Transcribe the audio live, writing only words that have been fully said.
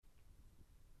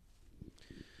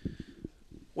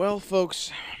Well,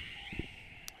 folks,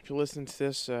 if you're listening to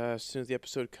this as soon as the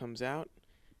episode comes out,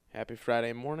 happy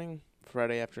Friday morning,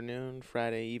 Friday afternoon,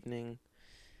 Friday evening.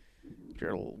 If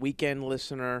you're a weekend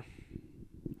listener,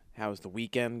 how's the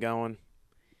weekend going? You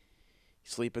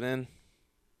sleeping in?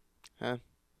 Huh?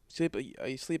 Are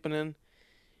you sleeping in?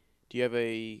 Do you have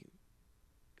a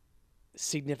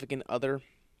significant other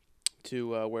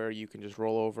to where you can just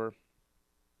roll over?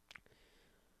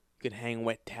 You can hang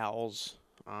wet towels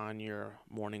on your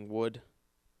morning wood.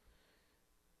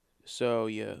 So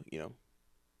you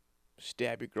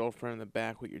stab your girlfriend in the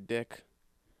back with your dick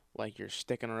like you're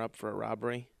sticking her up for a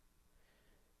robbery.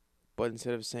 But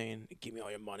instead of saying, give me all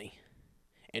your money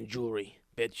and jewelry,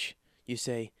 bitch, you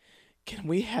say, can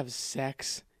we have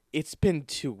sex? It's been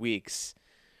 2 weeks.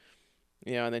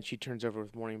 And then she turns over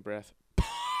with morning breath.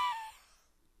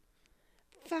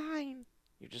 Fine.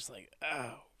 You're just like,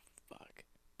 oh, fuck.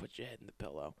 Put your head in the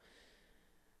pillow.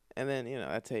 And then,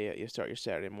 that's how you start your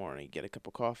Saturday morning. You get a cup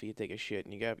of coffee, you take a shit,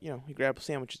 and you grab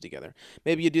sandwiches together.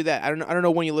 Maybe you do that. I don't know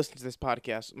when you listen to this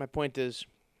podcast. My point is,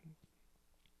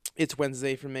 it's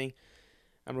Wednesday for me.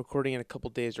 I'm recording it a couple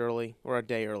days early, or a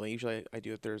day early. Usually I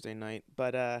do it Thursday night.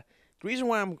 But the reason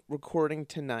why I'm recording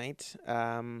tonight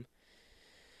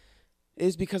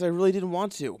is because I really didn't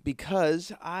want to.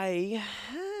 Because I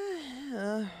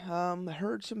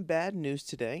heard some bad news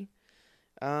today.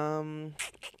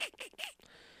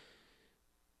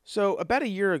 So about a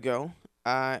year ago,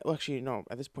 at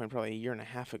this point probably a year and a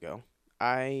half ago,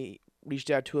 I reached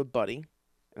out to a buddy,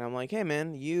 and I'm like, hey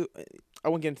man, I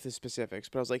won't get into the specifics,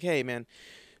 but I was like, hey man,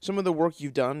 some of the work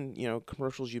you've done,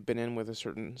 commercials you've been in with a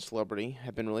certain celebrity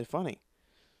have been really funny.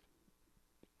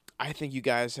 I think you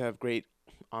guys have great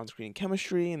on-screen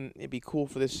chemistry, and it'd be cool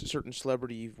for this certain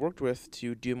celebrity you've worked with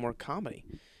to do more comedy.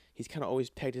 He's kind of always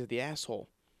pegged as the asshole.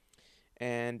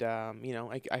 And,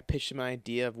 I pitched him an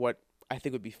idea of what I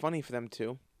think would be funny for them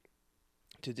to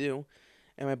do.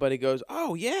 And my buddy goes,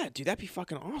 oh, yeah, dude, that'd be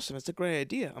fucking awesome. That's a great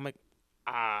idea. I'm like,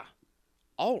 I'll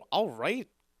write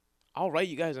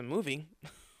you guys a movie.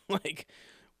 Like,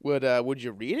 would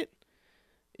you read it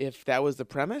if that was the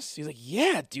premise? He's like,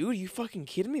 yeah, dude, you fucking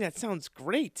kidding me? That sounds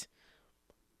great.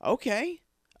 Okay.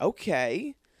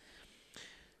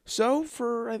 So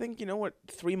for, I think,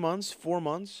 3 months, 4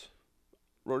 months,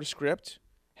 wrote a script,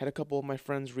 had a couple of my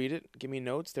friends read it, give me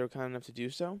notes. They were kind enough to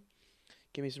do so.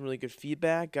 Give me some really good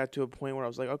feedback. Got to a point where I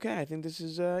was like, okay, I think this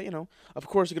is, of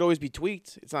course it could always be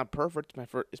tweaked. It's not perfect.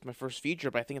 It's my first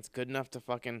feature, but I think it's good enough to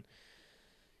fucking,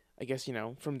 I guess, for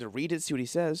him to read it, see what he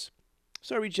says.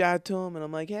 So I reach out to him, and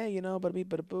I'm like, hey, bada-beep,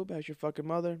 bada-boop, how's your fucking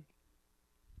mother? And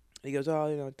he goes,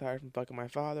 oh, tired from fucking my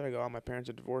father. I go, oh, my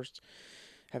parents are divorced.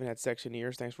 Haven't had sex in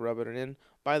years. Thanks for rubbing it in.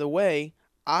 By the way,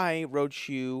 I wrote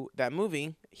you that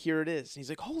movie. Here it is. And he's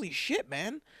like, holy shit,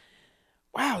 man.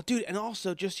 Wow, dude. And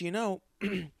also, just so-and-so,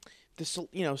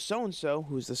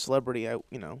 who's the celebrity I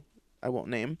won't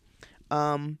name,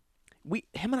 him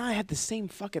and I had the same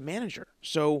fucking manager.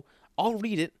 So I'll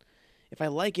read it. If I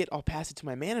like it, I'll pass it to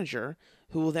my manager,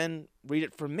 who will then read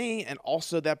it for me and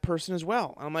also that person as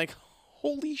well. And I'm like,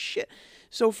 holy shit.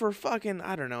 So for fucking,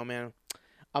 I don't know, man,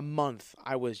 a month,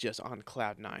 I was just on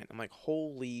cloud nine. I'm like,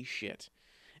 holy shit.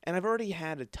 And I've already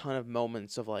had a ton of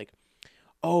moments of like,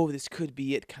 oh, this could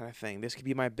be it kind of thing. This could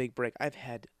be my big break. I've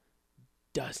had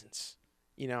dozens.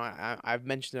 I've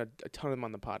mentioned a ton of them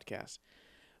on the podcast.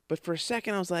 But for a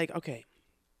second, I was like, okay,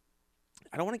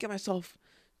 I don't want to get myself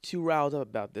too riled up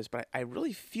about this, but I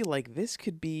really feel like this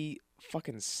could be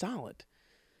fucking solid.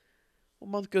 A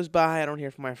month goes by, I don't hear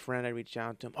from my friend. I reach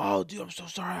out to him. Oh, dude, I'm so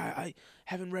sorry. I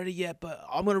haven't read it yet, but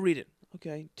I'm going to read it.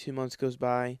 Okay, 2 months goes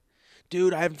by.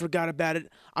 Dude, I haven't forgot about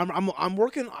it. I'm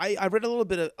working. I read a little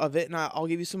bit of it, and I'll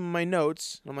give you some of my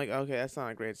notes. I'm like, okay, that's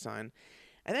not a great sign.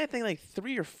 And then I think like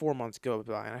 3 or 4 months go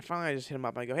by, and I just hit him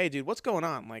up. And I go, hey, dude, what's going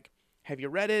on? Like, have you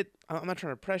read it? I'm not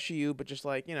trying to pressure you, but just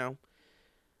like,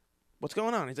 what's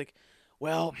going on? He's like,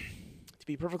 well, to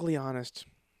be perfectly honest,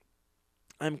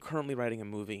 I'm currently writing a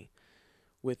movie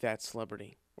with that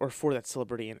celebrity, or for that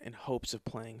celebrity in hopes of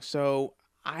playing. So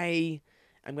I'm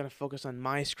going to focus on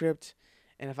my script.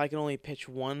 And if I can only pitch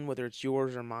one, whether it's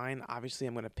yours or mine, obviously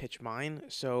I'm going to pitch mine.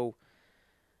 So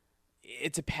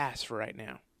it's a pass for right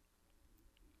now.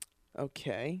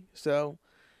 Okay, so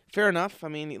fair enough. I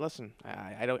mean, listen,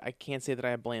 I can't say that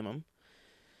I blame him.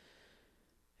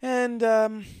 And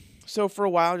so for a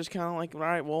while, just kind of like, all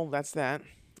right, well, that's that.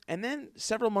 And then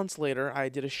several months later, I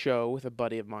did a show with a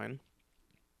buddy of mine.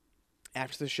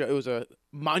 After the show, it was a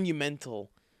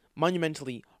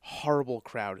monumentally horrible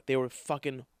crowd. They were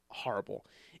fucking horrible.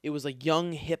 It was like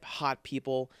young, hip, hot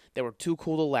people that were too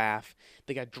cool to laugh.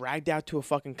 They got dragged out to a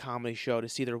fucking comedy show to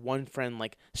see their one friend,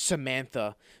 like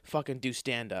Samantha, fucking do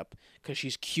stand-up because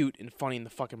she's cute and funny in the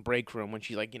fucking break room when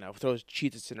she, like, throws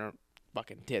Cheez-Its in her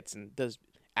fucking tits and does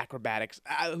acrobatics.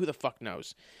 Who the fuck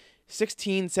knows?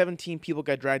 16, 17 people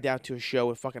got dragged out to a show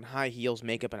with fucking high heels,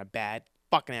 makeup, and a bad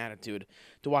fucking attitude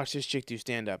to watch this chick do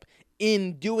stand-up.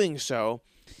 In doing so,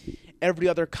 every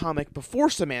other comic before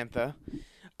Samantha,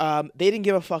 they didn't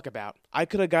give a fuck about. I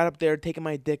could have got up there, taken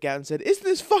my dick out, and said, "Isn't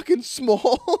this fucking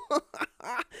small?"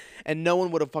 And no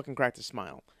one would have fucking cracked a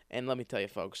smile. And let me tell you,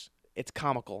 folks, it's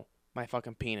comical, my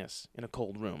fucking penis in a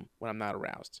cold room when I'm not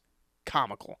aroused.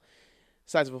 Comical.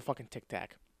 Size of a fucking Tic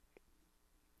Tac.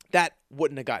 That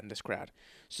wouldn't have gotten this crowd.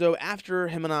 So after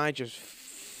him and I just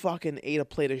fucking ate a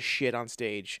plate of shit on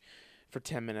stage for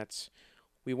 10 minutes,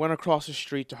 we went across the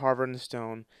street to Harvard and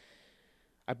Stone.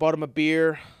 I bought him a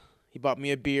beer. He bought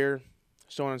me a beer.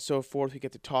 So on and so forth. We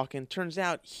get to talking. Turns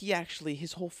out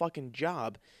his whole fucking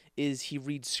job is he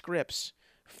reads scripts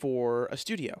for a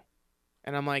studio.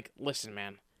 And I'm like, listen,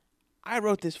 man, I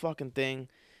wrote this fucking thing.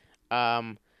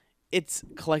 It's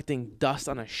collecting dust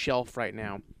on a shelf right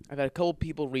now. I've had a couple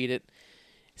people read it.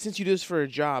 Since you do this for a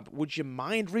job, would you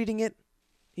mind reading it?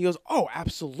 He goes, oh,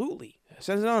 absolutely.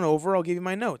 Send it on over. I'll give you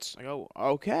my notes. I go,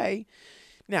 okay.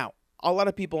 Now, a lot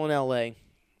of people in LA,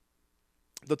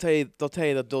 they'll tell you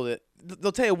they'll do it.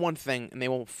 They'll tell you one thing and they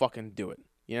won't fucking do it.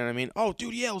 You know what I mean? Oh,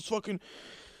 dude, yeah, let's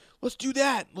do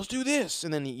that. Let's do this.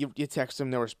 And then you text them,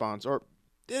 no response, or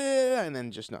and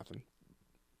then just nothing.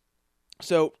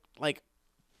 So, like,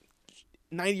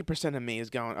 90% of me is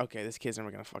going, okay, this kid's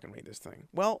never going to fucking read this thing.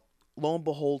 Well, lo and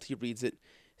behold, he reads it,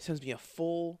 sends me a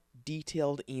full,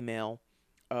 detailed email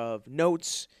of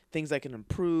notes, things I can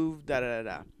improve,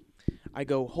 da-da-da-da. I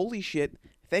go, holy shit,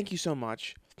 thank you so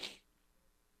much.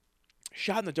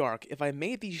 Shot in the dark, if I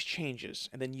made these changes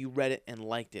and then you read it and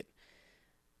liked it,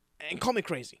 and call me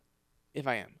crazy if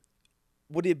I am,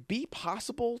 would it be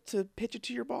possible to pitch it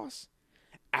to your boss?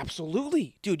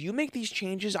 Absolutely. Dude, you make these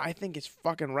changes, I think it's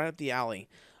fucking right up the alley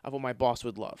of what my boss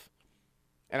would love.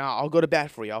 And I'll go to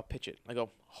bat for you. I'll pitch it. I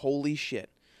go, holy shit.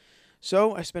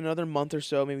 So I spent another month or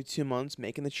so, maybe 2 months,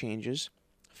 making the changes.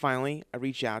 Finally, I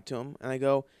reach out to him, and I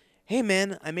go, hey,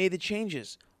 man, I made the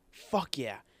changes. Fuck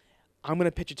yeah. I'm going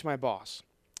to pitch it to my boss.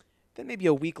 Then maybe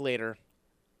a week later,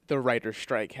 the writer's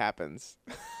strike happens.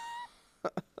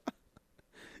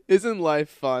 Isn't life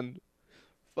fun?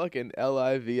 Fucking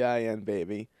LIVIN,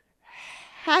 baby.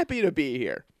 Happy to be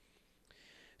here.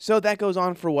 So that goes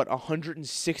on for,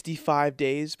 165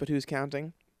 days, but who's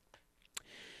counting?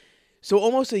 So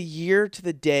almost a year to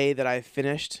the day that I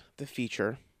finished the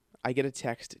feature, I get a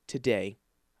text today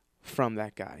from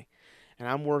that guy. And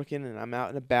I'm working, and I'm out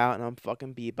and about, and I'm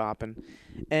fucking bebopping.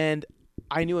 And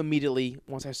I knew immediately,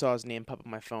 once I saw his name pop up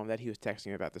on my phone, that he was texting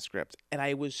me about the script. And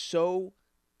I was so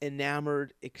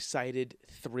enamored, excited,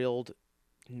 thrilled,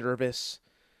 nervous,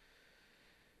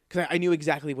 because I knew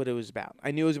exactly what it was about.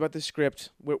 I knew it was about the script.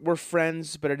 We're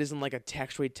friends, but it isn't like a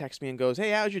text where he texts me and goes,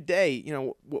 "Hey, how's your day?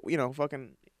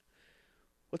 Fucking,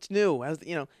 what's new?"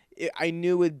 I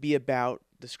knew it'd be about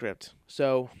the script.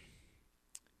 So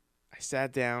I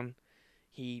sat down.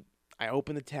 I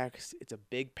opened the text. It's a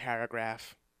big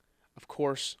paragraph. Of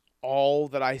course, all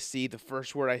that I see, the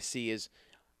first word I see is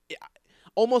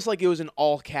almost like it was in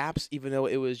all caps, even though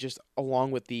it was just along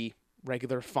with the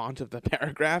regular font of the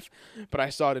paragraph, but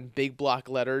I saw it in big block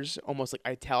letters, almost like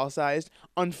italicized.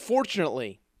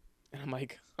 Unfortunately. And I'm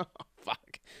like, oh,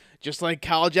 fuck. Just like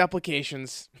college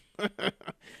applications.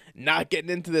 Not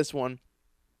getting into this one.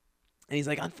 And he's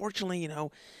like, unfortunately,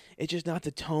 it's just not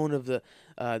the tone of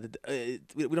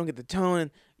we don't get the tone,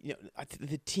 and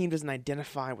the team doesn't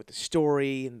identify with the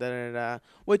story, and da-da-da,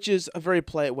 which is a very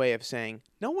polite way of saying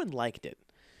no one liked it.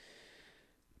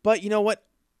 But you know what?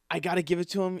 I gotta give it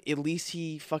to him. At least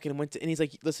he fucking went to, and he's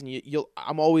like, listen,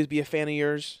 I'm always be a fan of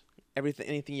yours.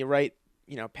 Anything you write,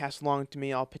 pass along to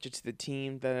me. I'll pitch it to the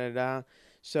team. Da da da.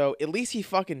 So at least he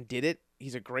fucking did it.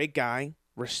 He's a great guy.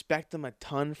 Respect him a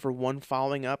ton for one,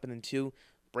 following up, and then two,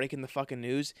 breaking the fucking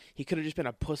news. He could have just been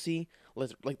a pussy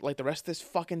like the rest of this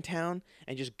fucking town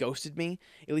and just ghosted me.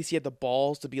 At least he had the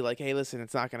balls to be like, hey, listen,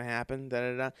 it's not gonna happen. Da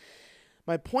da da.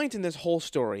 My point in this whole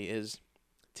story is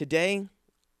today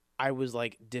I was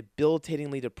like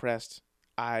debilitatingly depressed.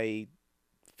 I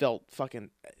felt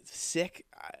fucking sick.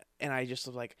 And I just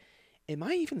was like, am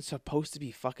I even supposed to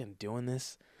be fucking doing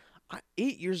this?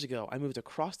 8 years ago, I moved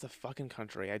across the fucking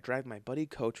country. I dragged my buddy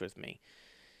Coach with me.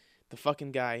 The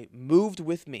fucking guy moved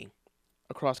with me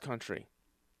across country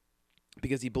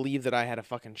because he believed that I had a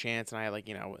fucking chance and I had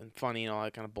and funny and all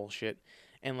that kind of bullshit.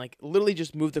 and like literally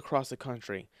just moved across the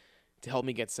country to help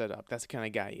me get set up. That's the kind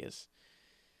of guy he is.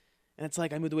 And it's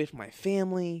like I moved away from my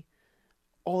family,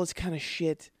 all this kind of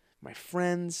shit, my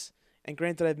friends, and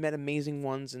granted I've met amazing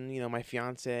ones and, my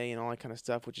fiance and all that kind of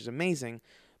stuff, which is amazing.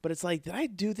 But it's like, did I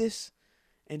do this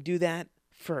and do that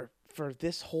for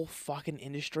this whole fucking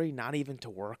industry not even to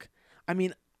work? I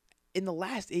mean, in the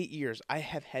last 8 years, I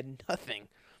have had nothing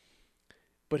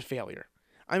but failure.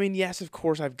 I mean, yes, of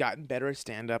course, I've gotten better at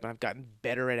stand-up and I've gotten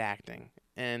better at acting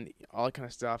and all that kind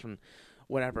of stuff and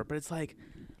whatever. But it's like,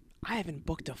 I haven't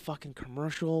booked a fucking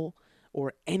commercial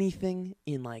or anything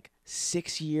in like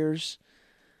 6 years.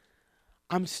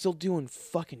 I'm still doing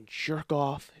fucking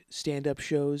jerk-off stand-up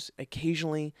shows.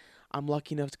 Occasionally, I'm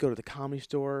lucky enough to go to the Comedy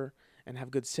Store and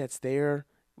have good sets there,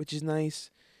 which is nice.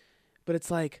 But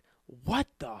it's like, what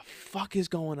the fuck is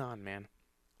going on, man?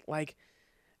 Like,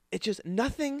 it's just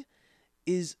nothing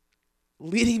is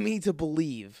leading me to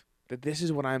believe that this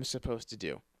is what I'm supposed to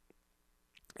do.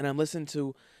 And I listen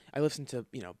to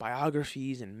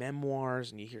biographies and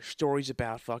memoirs, and you hear stories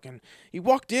about fucking, he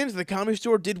walked into the Comedy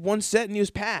Store, did one set, and he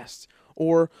was passed.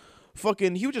 Or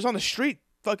fucking, he was just on the street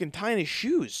fucking tying his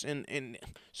shoes, and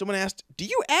someone asked, do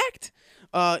you act?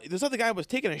 This other guy was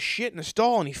taking a shit in a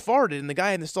stall, and he farted, and the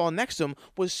guy in the stall next to him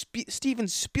was Steven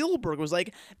Spielberg, was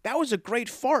like, that was a great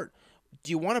fart.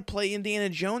 Do you want to play Indiana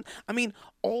Jones? I mean,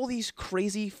 all these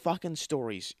crazy fucking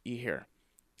stories you hear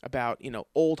about,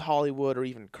 old Hollywood or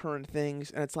even current things,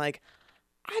 and it's like,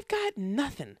 I've got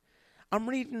nothing. I'm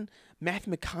reading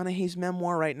Matthew McConaughey's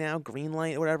memoir right now,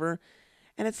 Greenlight or whatever,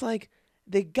 and it's like,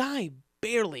 the guy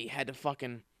barely had to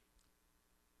fucking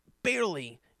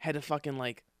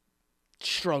like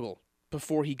struggle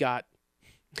before he got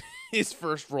his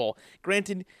first role.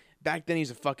 Granted, back then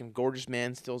he's a fucking gorgeous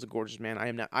man, still is a gorgeous man. I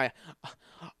am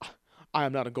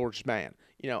not a gorgeous man.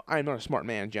 I am not a smart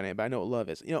man, Jenny, but I know what love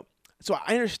is. So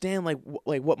I understand like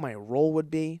what my role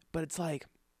would be, but it's like,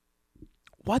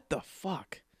 what the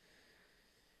fuck?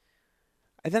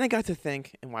 And then I got to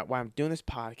think, and why I'm doing this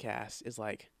podcast is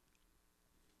like,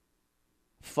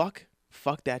 fuck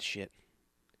that shit.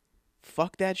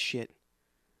 Fuck that shit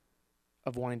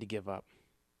of wanting to give up.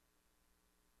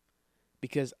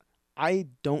 Because I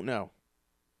don't know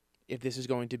if this is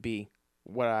going to be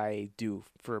what I do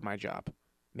for my job.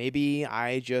 Maybe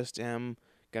I just am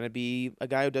going to be a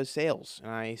guy who does sales,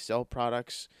 and I sell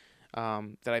products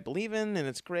that I believe in, and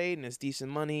it's great, and it's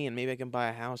decent money, and maybe I can buy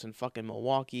a house in fucking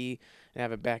Milwaukee and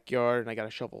have a backyard, and I got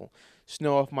to shovel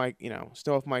snow off my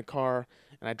car,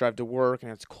 and I drive to work,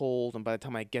 and it's cold, and by the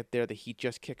time I get there, the heat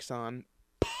just kicks on.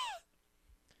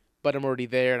 But I'm already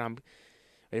there, and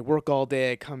I work all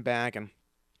day, I come back, and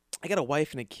I got a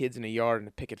wife and kids in a yard and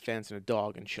a picket fence and a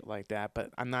dog and shit like that,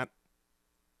 but I'm not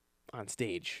on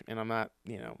stage, and I'm not,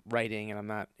 writing, and I'm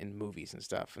not in movies and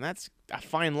stuff. And that's a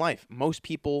fine life. Most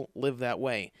people live that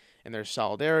way, and there's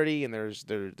solidarity, and there's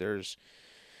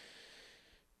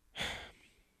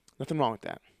nothing wrong with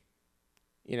that.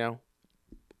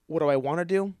 What do I want to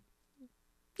do?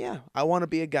 Yeah, I want to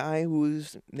be a guy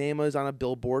whose name is on a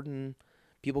billboard, and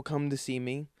people come to see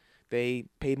me. They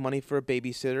paid money for a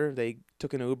babysitter. They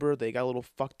took an Uber. They got a little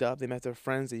fucked up. They met their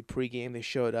friends. They pregame. They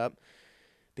showed up.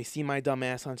 They see my dumb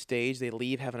ass on stage. They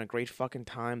leave having a great fucking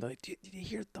time. They're like, did you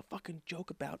hear the fucking joke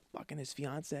about fucking his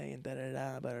fiance and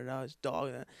da-da-da, his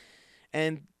dog?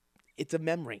 And it's a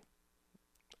memory.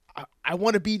 I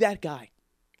want to be that guy.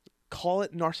 Call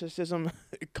it narcissism.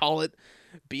 Call it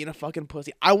being a fucking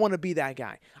pussy. I want to be that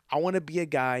guy. I want to be a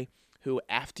guy who,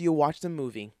 after you watch the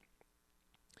movie,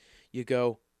 you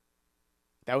go,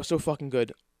 that was so fucking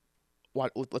good.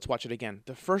 Let's watch it again.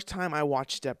 The first time I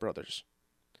watched Step Brothers,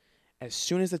 as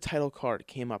soon as the title card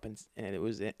came up and it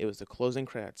was the closing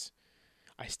credits,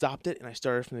 I stopped it and I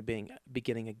started from the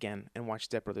beginning again and watched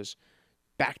Step Brothers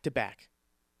back to back.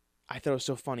 I thought it was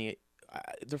so funny.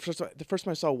 The first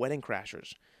time I saw Wedding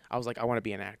Crashers, I was like, I want to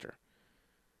be an actor.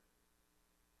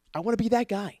 I want to be that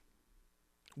guy.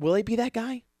 Will I be that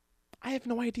guy? I have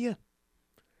no idea.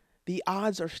 The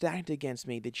odds are stacked against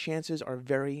me. The chances are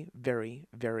very, very,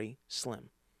 very slim.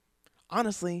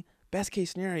 Honestly, best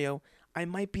case scenario, I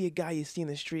might be a guy you see in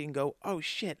the street and go, oh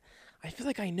shit, I feel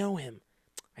like I know him.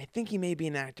 I think he may be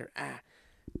an actor.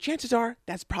 Chances are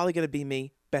that's probably going to be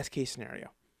me, best case scenario.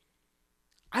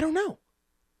 I don't know.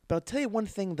 But I'll tell you one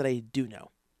thing that I do know.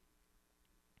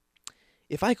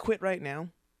 If I quit right now,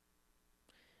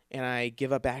 and I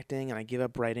give up acting, and I give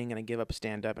up writing, and I give up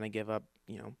stand-up, and I give up,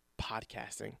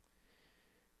 podcasting,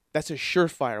 that's a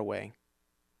surefire way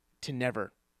to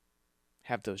never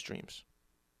have those dreams.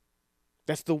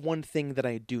 That's the one thing that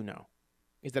I do know,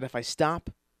 is that if I stop,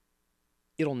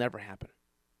 it'll never happen.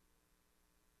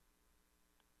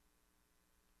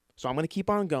 So I'm going to keep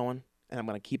on going, and I'm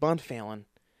going to keep on failing,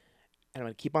 and I'm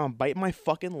going to keep on biting my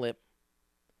fucking lip.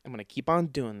 I'm going to keep on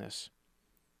doing this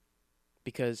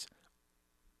because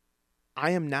I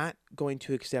am not going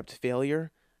to accept failure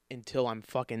until I'm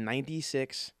fucking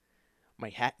 96.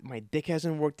 My dick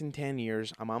hasn't worked in 10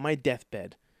 years. I'm on my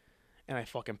deathbed, and I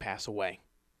fucking pass away.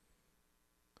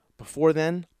 Before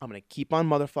then, I'm going to keep on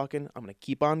motherfucking. I'm going to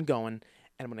keep on going,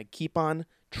 and I'm going to keep on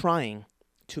trying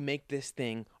to make this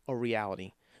thing a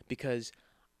reality because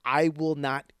I will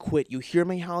not quit. You hear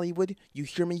me, Hollywood? You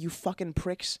hear me, you fucking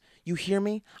pricks? You hear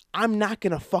me? I'm not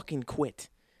going to fucking quit,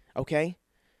 okay?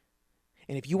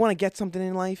 And if you want to get something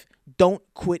in life, don't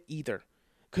quit either.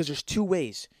 Because there's two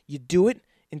ways. You do it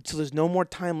until there's no more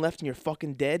time left and you're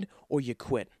fucking dead, or you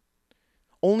quit.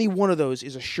 Only one of those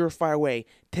is a surefire way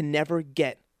to never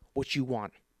get what you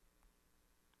want.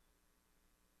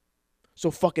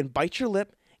 So fucking bite your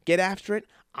lip, get after it.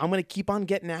 I'm going to keep on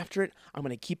getting after it. I'm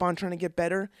going to keep on trying to get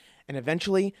better. And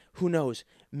eventually, who knows,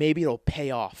 maybe it'll pay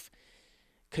off.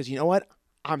 Because you know what?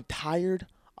 I'm tired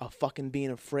of fucking being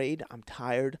afraid. I'm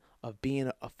tired of being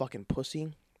a fucking pussy.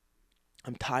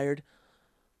 I'm tired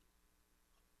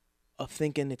of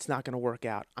thinking it's not going to work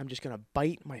out. I'm just going to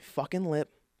bite my fucking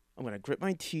lip. I'm going to grit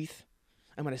my teeth.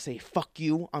 I'm going to say, fuck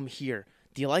you, I'm here.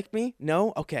 Do you like me?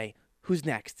 No? Okay. Who's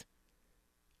next?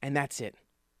 And that's it.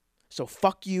 So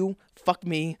fuck you, fuck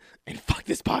me, and fuck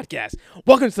this podcast.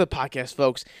 Welcome to the podcast,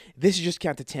 folks. This is Just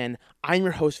Count to 10. I'm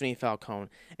your host, Vinny Falcone,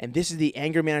 and this is the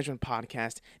anger management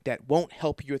podcast that won't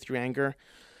help you with your anger.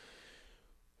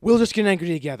 We'll just get angry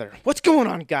together. What's going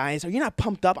on, guys? Are you not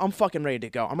pumped up? I'm fucking ready to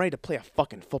go. I'm ready to play a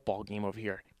fucking football game over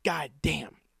here. God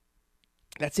damn.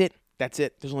 That's it. That's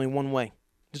it. There's only one way.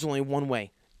 There's only one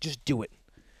way. Just do it.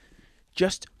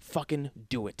 Just fucking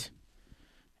do it.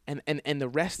 And the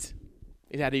rest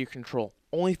is out of your control.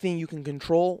 Only thing you can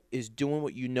control is doing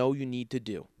what you know you need to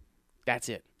do. That's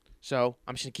it. So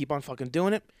I'm just going to keep on fucking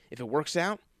doing it. If it works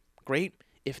out, great.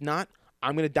 If not,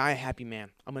 I'm going to die a happy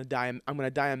man. I'm going to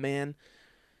die a man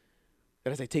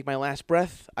that as I take my last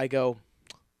breath, I go,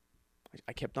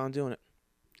 I kept on doing it.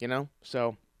 You know?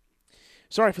 So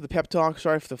sorry for the pep talk.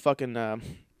 Sorry for the fucking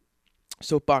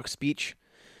soapbox speech.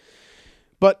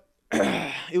 But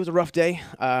it was a rough day.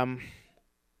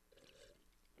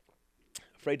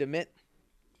 Afraid to admit.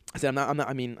 I said I'm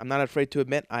not afraid to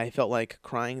admit I felt like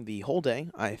crying the whole day.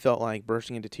 I felt like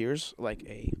bursting into tears like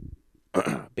a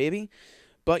baby.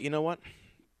 But you know what?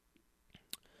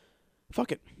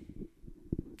 Fuck it.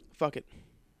 Fuck it.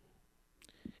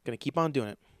 Gonna keep on doing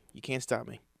it. You can't stop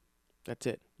me. That's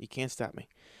it. You can't stop me.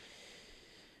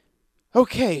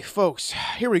 Okay, folks.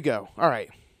 Here we go. All right.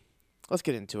 Let's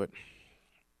get into it.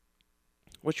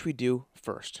 What should we do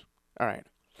first? All right.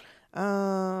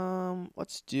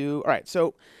 Let's do. All right.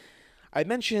 So I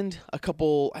mentioned a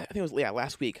couple. I think it was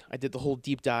last week. I did the whole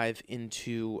deep dive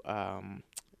into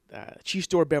Cheese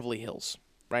Store Beverly Hills,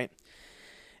 right?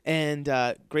 And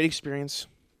great experience.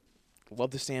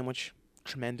 Love the sandwich.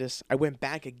 Tremendous. I went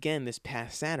back again this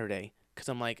past Saturday because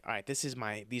I'm like, all right, these are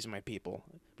my people.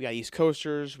 We got East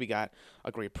Coasters. We got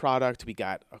a great product. We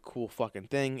got a cool fucking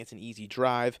thing. It's an easy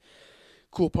drive.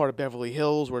 Cool part of Beverly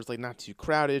Hills where it's like not too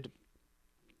crowded.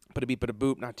 But a beep, but a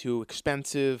boop, not too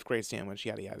expensive. Great sandwich,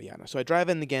 yada, yada, yada. So I drive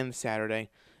in again Saturday.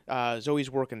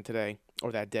 Zoe's working today,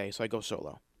 or that day, so I go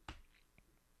solo.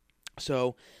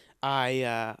 So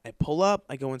I pull up,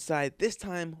 I go inside. This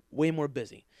time, way more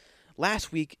busy.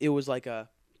 Last week, it was like a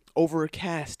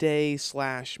overcast day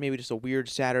 / maybe just a weird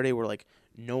Saturday where like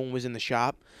no one was in the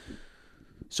shop.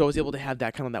 So I was able to have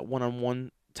that kind of that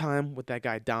one-on-one time with that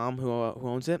guy, Dom, who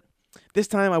owns it. This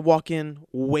time I walk in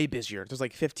way busier. There's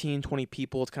like 15, 20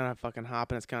 people. It's kind of fucking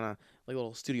hopping. It's kind of like a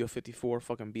little Studio 54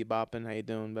 fucking bebopping. How you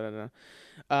doing?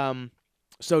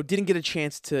 So didn't get a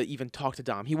chance to even talk to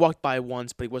Dom. He walked by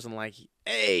once, but he wasn't like,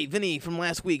 hey, Vinny from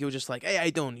last week. It was just like, hey, how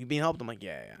you doing? You being helped? I'm like,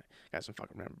 yeah. Guys don't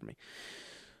fucking remember me.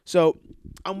 So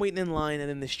I'm waiting in line, and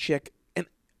then this chick, and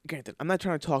granted, I'm not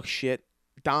trying to talk shit.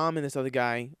 Dom and this other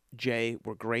guy, Jay,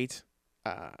 were great.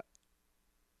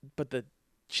 But the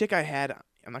chick I had,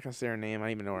 I'm not going to say her name. I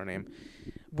don't even know her name.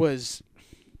 Was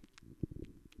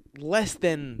less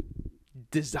than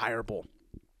desirable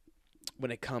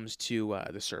when it comes to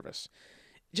the service.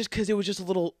 Just because it was just a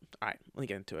little... All right, let me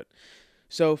get into it.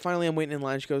 So finally I'm waiting in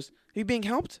line. She goes, are you being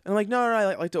helped? And I'm like, no,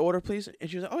 I'd like to order, please. And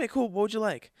she was like, okay, cool. What would you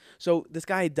like? So this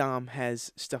guy, Dom,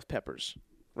 has stuffed peppers,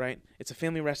 right? It's a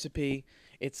family recipe.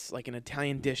 It's like an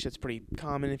Italian dish that's pretty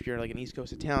common if you're like an East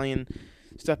Coast Italian.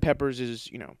 Stuffed peppers is,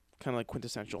 kind of like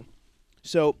quintessential.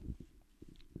 So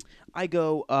I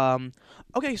go,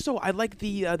 okay, so I'd like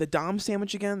the Dom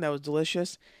sandwich again. That was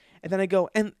delicious. And then I go,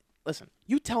 and listen,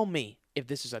 you tell me if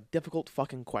this is a difficult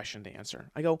fucking question to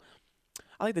answer. I go,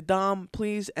 I like the Dom,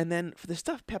 please. And then for the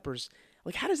stuffed peppers,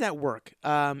 like, how does that work?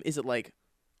 Is it like,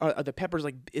 are the peppers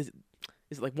like, is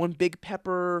it like one big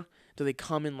pepper? Do they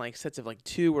come in like sets of like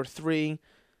 2 or 3?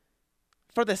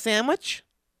 For the sandwich?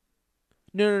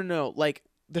 No. Like,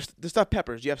 the stuffed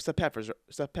peppers. You have stuffed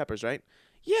peppers, right?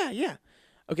 Yeah.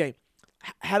 Okay.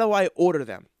 How do I order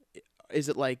them? Is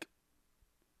it like,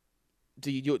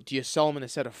 do you sell them in a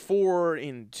set of 4,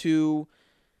 in 2?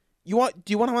 Do you want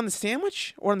them on the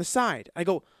sandwich or on the side? I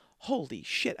go, holy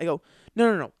shit. I go,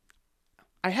 no.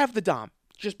 I have the Dom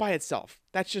just by itself.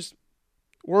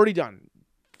 We're already done.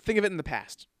 Think of it in the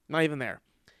past. Not even there.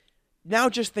 Now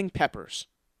just think peppers.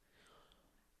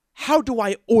 How do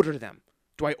I order them?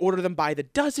 Do I order them by the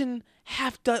dozen,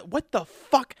 half dozen? What the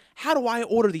fuck? How do I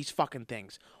order these fucking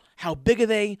things? How big are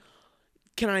they?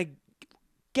 Can I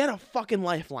get a fucking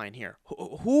lifeline here?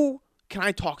 Who can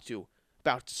I talk to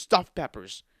about stuffed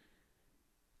peppers?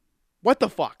 What the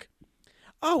fuck?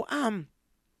 Oh,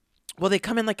 well, they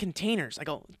come in like containers. I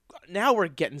go, now we're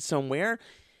getting somewhere.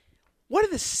 What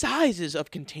are the sizes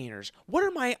of containers? What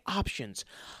are my options?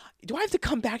 Do I have to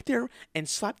come back there and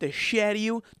slap the shit out of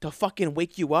you to fucking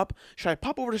wake you up? Should I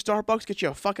pop over to Starbucks, get you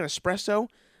a fucking espresso,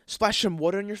 splash some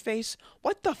water in your face?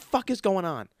 What the fuck is going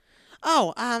on?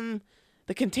 Oh,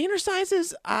 the container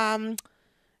sizes,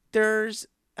 there's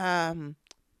 8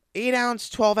 ounce,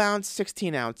 12 ounce,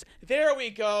 16 ounce. There we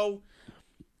go.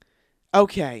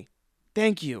 Okay,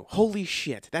 thank you. Holy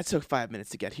shit, that took 5 minutes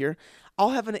to get here.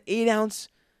 I'll have an 8 ounce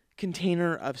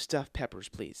container of stuffed peppers,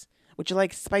 please. Would you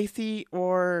like spicy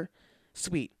or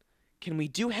sweet? Can we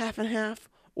do half and half,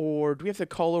 or do we have to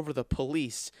call over the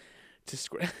police to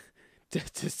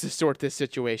sort this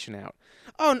situation out?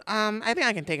 Oh, I think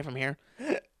I can take it from here.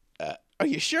 Are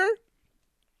you sure?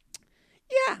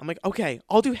 Yeah. I'm like, okay,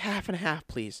 I'll do half and half,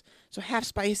 please. So half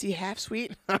spicy, half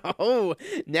sweet. Oh,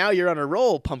 now you're on a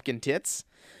roll, pumpkin tits.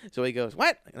 So he goes,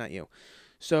 what? Not you.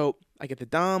 So I get the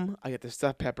Dom, I get the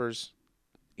stuffed peppers,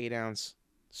 8 ounce,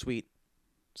 sweet,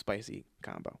 spicy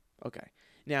combo. Okay.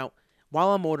 Now,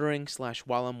 while I'm ordering /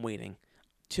 while I'm waiting,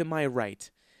 to my right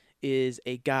is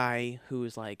a guy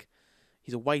who's like,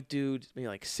 he's a white dude, maybe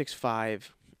like 6'5",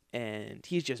 and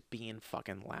he's just being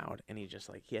fucking loud. And he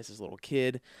has his little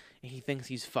kid, and he thinks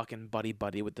he's fucking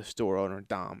buddy with the store owner,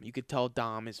 Dom. You could tell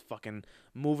Dom is fucking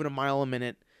moving a mile a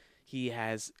minute. He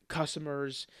has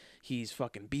customers. He's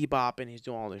fucking bebopping. He's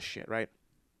doing all this shit, right?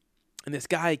 And this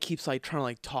guy keeps like trying to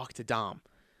like talk to Dom.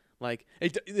 Like,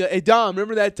 hey Dom,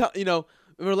 remember that time,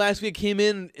 remember last week came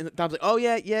in, and Dom's like, oh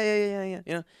yeah,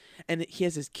 and he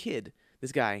has his kid,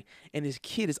 this guy, and his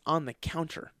kid is on the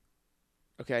counter,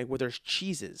 okay, where there's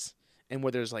cheeses, and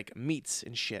where there's like meats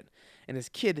and shit, and his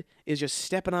kid is just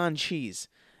stepping on cheese.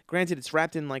 Granted, it's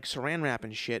wrapped in like saran wrap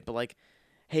and shit, but like,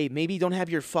 hey, maybe don't have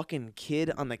your fucking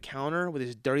kid on the counter with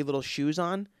his dirty little shoes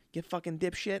on, you fucking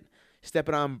dipshit,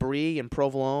 stepping on brie and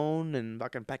provolone and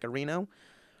fucking pecorino.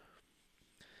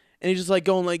 And he's just like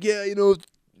going like, yeah,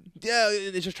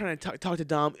 he's just trying to talk to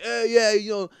Dom.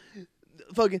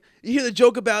 Fucking, you hear the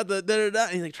joke about the da-da-da,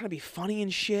 and he's like trying to be funny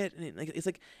and shit. And it's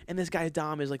like, and this guy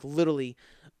Dom is like literally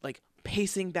like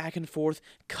pacing back and forth,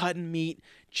 cutting meat,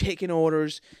 taking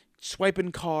orders,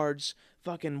 swiping cards,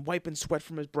 fucking wiping sweat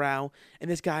from his brow.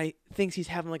 And this guy thinks he's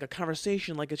having like a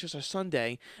conversation like it's just a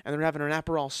Sunday, and they're having an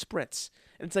Aperol spritz.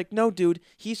 And it's like, no, dude,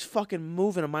 he's fucking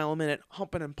moving a mile a minute,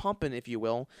 humping and pumping, if you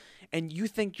will. And you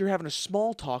think you're having a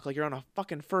small talk like you're on a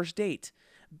fucking first date.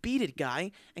 Beat it,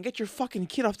 guy, and get your fucking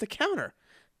kid off the counter.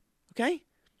 Okay?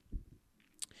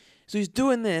 So he's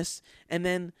doing this, and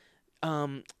then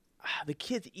the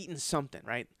kid's eating something,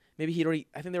 right? Maybe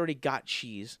I think they already got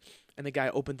cheese, and the guy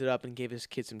opened it up and gave his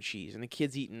kid some cheese, and the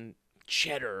kid's eating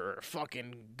cheddar or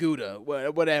fucking Gouda,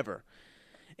 whatever.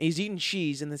 And he's eating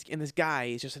cheese, and this guy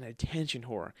is just an attention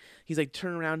whore. He's like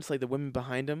turning around to like the women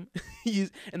behind him,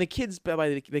 and the kid's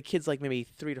the kid's like maybe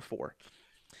 3 to 4,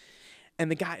 and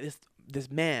the guy,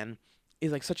 this man,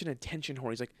 is like such an attention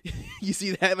whore. He's like, you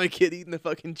see that, my kid eating the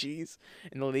fucking cheese,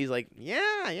 and the lady's like,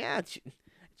 yeah,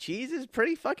 cheese is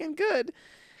pretty fucking good.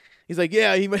 He's like,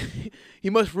 yeah, he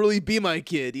must really be my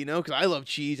kid, because I love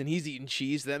cheese and he's eating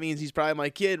cheese. So that means he's probably my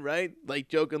kid, right? Like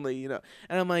jokingly, And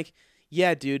I'm like,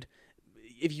 yeah, dude.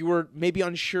 If you were maybe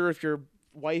unsure if your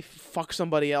wife fucked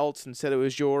somebody else and said it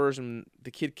was yours, and the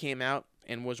kid came out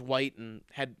and was white and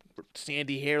had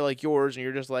sandy hair like yours, and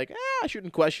you're just like, I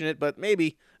shouldn't question it, but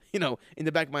maybe, in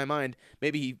the back of my mind,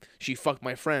 maybe she fucked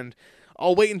my friend.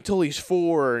 I'll wait until he's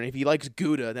 4, and if he likes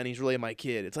Gouda, then he's really my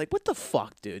kid. It's like, what the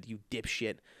fuck, dude, you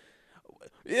dipshit.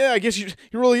 Yeah, I guess he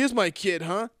really is my kid,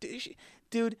 huh?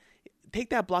 Dude, take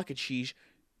that block of cheese,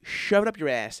 shove it up your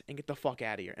ass and get the fuck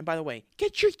out of here. And by the way,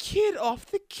 get your kid off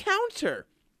the counter.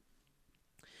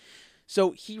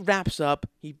 So he wraps up,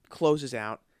 he closes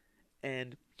out,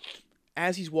 and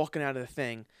as he's walking out of the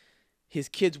thing, his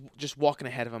kid's just walking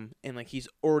ahead of him, and like he's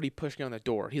already pushing on the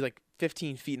door. He's like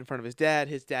 15 feet in front of his dad.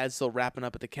 His dad's still wrapping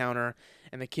up at the counter,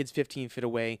 and the kid's 15 feet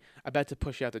away, about to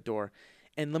push out the door.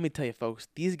 And let me tell you, folks,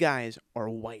 these guys are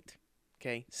white,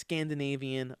 okay?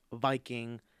 Scandinavian,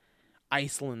 Viking,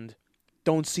 Iceland,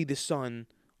 don't see the sun,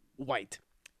 white.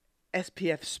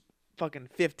 SPF fucking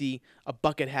 50, a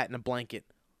bucket hat and a blanket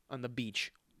on the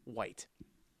beach, white.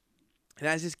 And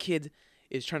as his kid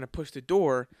is trying to push the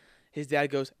door, his dad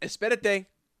goes, "Espérate,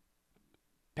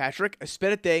 Patrick,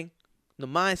 espérate, no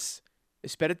más,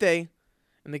 espérate."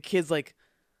 And the kid's like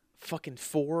fucking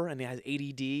 4, and he has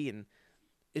ADD, and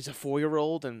is a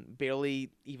 4-year-old, and barely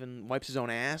even wipes his own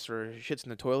ass or shits in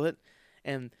the toilet.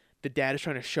 And the dad is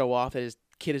trying to show off that his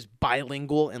kid is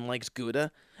bilingual and likes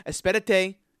Gouda.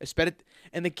 Espérate, espérate.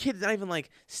 And the kid's not even like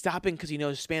stopping because he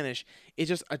knows Spanish. It's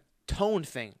just a tone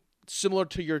thing, similar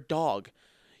to your dog.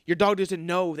 Your dog doesn't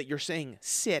know that you're saying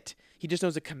sit. He just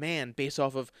knows a command based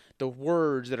off of the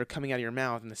words that are coming out of your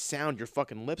mouth and the sound your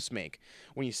fucking lips make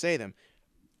when you say them.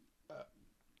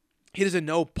 He doesn't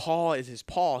know paw is his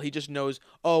paw. He just knows,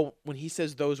 oh, when he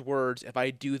says those words, if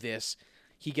I do this,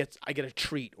 I get a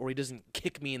treat, or he doesn't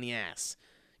kick me in the ass,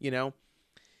 you know?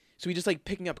 So he just like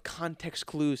picking up context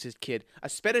clues, his kid.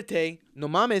 Espérate, no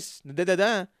mames,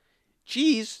 da.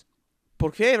 Cheese,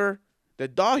 por favor, the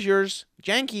Dodgers,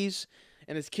 Yankees.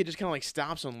 And his kid just kind of like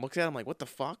stops and looks at him like, what the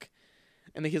fuck?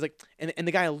 And the kid's like, and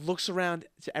the guy looks around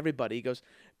to everybody. He goes,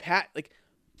 Pat, like,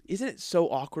 isn't it so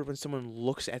awkward when someone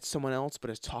looks at someone else but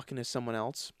is talking to someone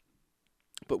else,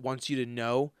 but wants you to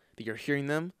know that you're hearing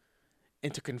them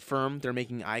and to confirm they're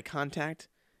making eye contact?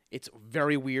 It's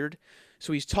very weird.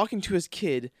 So he's talking to his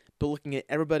kid but looking at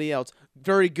everybody else.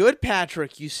 Very good,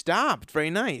 Patrick. You stopped. Very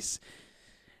nice.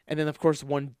 And then, of course,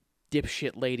 one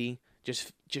dipshit lady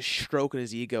just stroking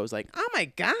his ego is like, oh my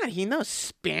God, he knows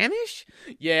Spanish?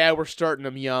 Yeah, we're starting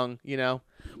him young, you know.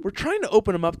 We're trying to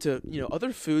open him up to, you know,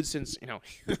 other foods since, you know,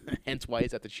 hence why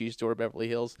he's at the cheese store, Beverly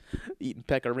Hills, eating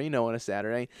pecorino on a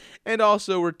Saturday. And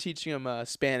also we're teaching him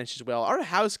Spanish as well. Our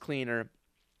house cleaner,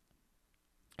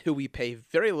 who we pay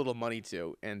very little money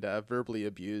to and verbally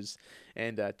abuse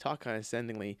and talk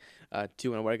condescendingly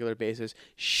to on a regular basis,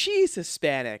 she's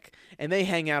Hispanic, and they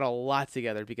hang out a lot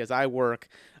together because I work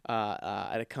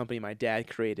at a company my dad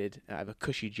created. I have a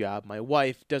cushy job. My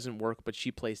wife doesn't work, but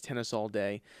she plays tennis all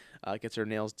day, gets her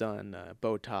nails done,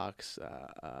 Botox,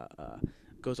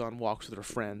 goes on walks with her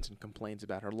friends and complains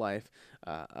about her life.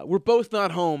 We're both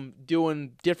not home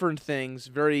doing different things,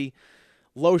 very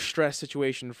low-stress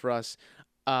situation for us.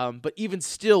 But even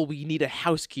still, we need a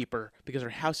housekeeper because our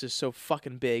house is so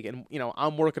fucking big. And, you know,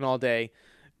 I'm working all day,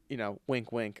 you know,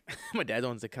 wink, wink. My dad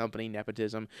owns the company,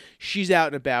 nepotism. She's out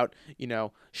and about, you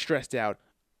know, stressed out,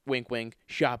 wink, wink,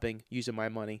 shopping, using my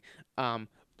money.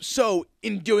 So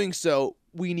in doing so,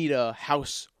 we need a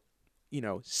house, you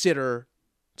know, sitter,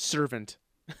 servant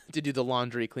to do the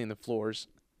laundry, clean the floors,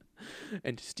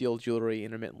 and to steal jewelry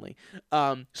intermittently.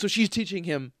 So she's teaching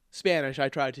him Spanish. I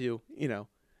try to, you know,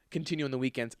 continue on the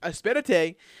weekends.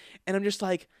 Espérate. And I'm just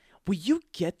like, will you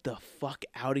get the fuck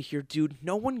out of here, dude?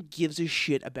 No one gives a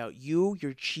shit about you,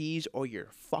 your cheese, or your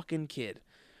fucking kid.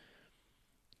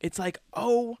 It's like,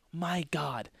 oh my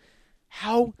God.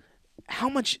 How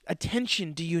much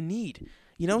attention do you need?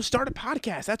 You know, start a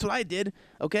podcast. That's what I did.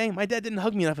 Okay? My dad didn't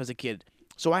hug me enough as a kid.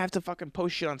 So I have to fucking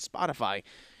post shit on Spotify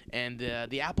and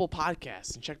the Apple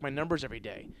Podcasts and check my numbers every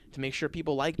day to make sure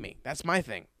people like me. That's my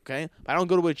thing, okay? I don't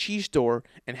go to a cheese store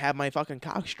and have my fucking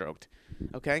cock stroked,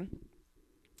 okay?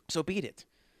 So beat it.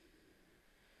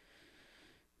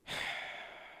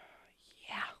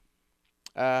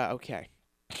 Yeah. Okay.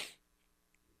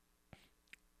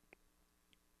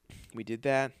 We did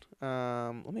that.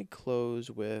 Let me close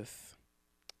with...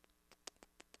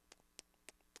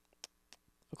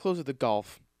 I'll close with the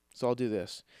golf, so I'll do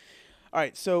this. All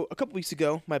right, so a couple weeks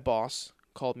ago, my boss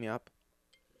called me up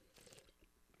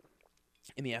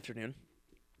in the afternoon,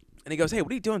 and he goes, hey, what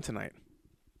are you doing tonight?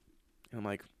 And I'm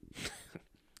like,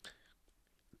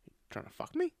 trying to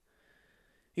fuck me?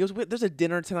 He goes, there's a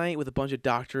dinner tonight with a bunch of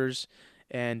doctors,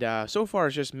 and so far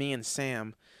it's just me and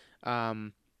Sam.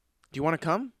 Do you want to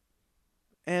come?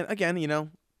 And again, you know,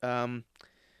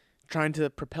 trying to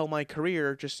propel my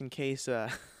career just in case...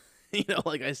 you know,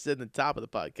 like I said in the top of the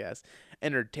podcast,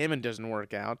 entertainment doesn't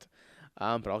work out,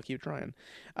 but I'll keep trying.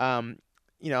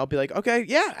 You know, I'll be like, okay,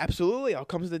 yeah, absolutely. I'll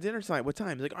come to the dinner tonight. What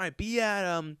time? He's like, all right, be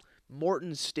at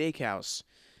Morton's Steakhouse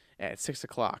at 6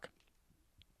 o'clock.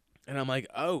 And I'm like,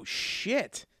 oh,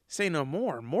 shit. Say no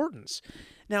more. Morton's.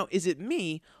 Now, is it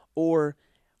me, or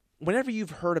whenever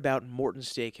you've heard about Morton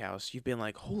Steakhouse, you've been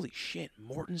like, holy shit,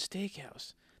 Morton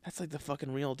Steakhouse. That's like the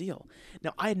fucking real deal.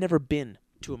 Now, I had never been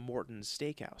to a Morton's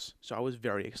Steakhouse, so I was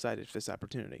very excited for this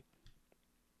opportunity.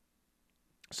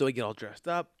 So we get all dressed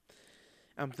up.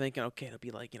 I'm thinking, okay, it'll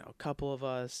be like, a couple of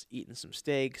us eating some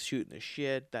steaks, shooting the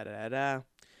shit, da-da-da-da.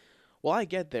 Well, I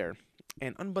get there,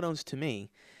 and unbeknownst to me,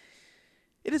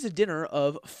 it is a dinner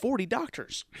of 40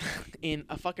 doctors in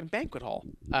a fucking banquet hall.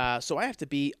 So I have to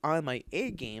be on my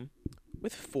A game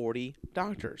with 40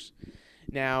 doctors.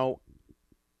 Now,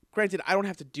 granted, I don't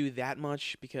have to do that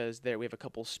much because there we have a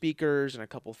couple speakers and a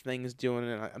couple things doing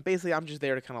it. And basically, I'm just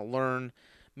there to kind of learn,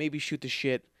 maybe shoot the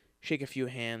shit, shake a few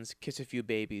hands, kiss a few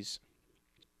babies,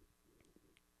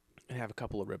 and have a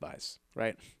couple of ribeyes,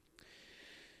 right?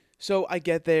 So I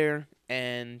get there,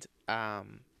 and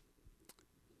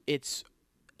it's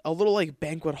a little like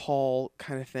banquet hall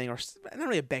kind of thing, or not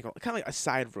really a banquet, kind of like a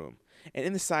side room. And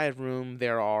in the side room,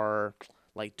 there are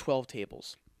like 12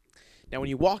 tables. Now, when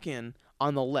you walk in,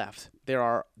 on the left,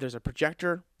 there's a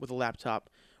projector with a laptop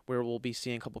where we'll be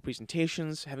seeing a couple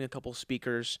presentations, having a couple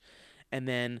speakers, and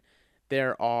then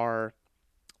there are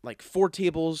like 4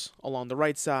 tables along the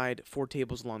right side, 4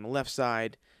 tables along the left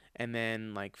side, and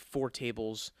then like 4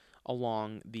 tables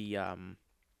along the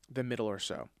middle or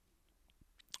so.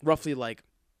 Roughly like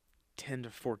 10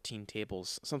 to 14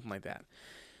 tables, something like that.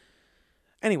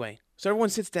 Anyway, so everyone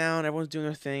sits down, everyone's doing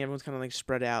their thing, everyone's kind of like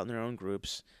spread out in their own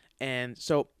groups. And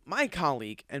so my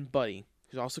colleague and buddy,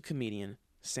 who's also a comedian,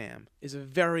 Sam, is a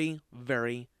very,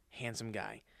 very handsome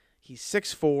guy. He's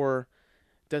 6'4",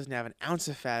 doesn't have an ounce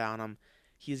of fat on him.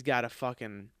 He's got a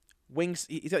fucking wings.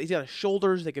 He's got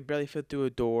shoulders that could barely fit through a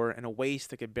door and a waist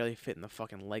that could barely fit in the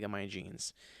fucking leg of my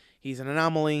jeans. He's an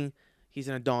anomaly. He's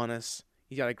an Adonis.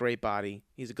 He's got a great body.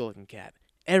 He's a good-looking cat.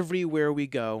 Everywhere we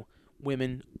go,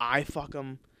 women, I fuck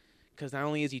him. Because not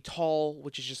only is he tall,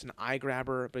 which is just an eye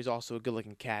grabber, but he's also a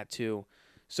good-looking cat, too.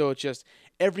 So it's just,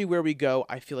 everywhere we go,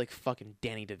 I feel like fucking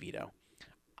Danny DeVito.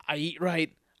 I eat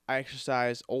right. I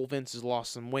exercise. Old Vince has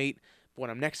lost some weight. But when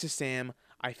I'm next to Sam,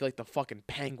 I feel like the fucking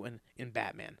Penguin in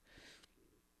Batman.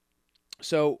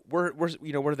 So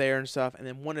we're there and stuff. And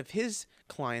then one of his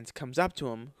clients comes up to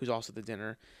him, who's also at the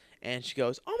dinner, and she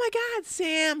goes, "Oh my God,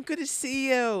 Sam, good to see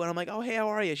you." And I'm like, "Oh, hey, how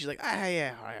are you?" She's like, "Ah,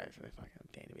 yeah, all right, fucking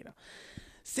Danny DeVito."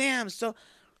 Sam, so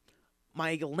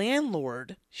my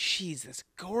landlord, she's this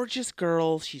gorgeous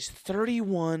girl. She's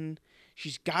 31.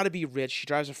 She's got to be rich. She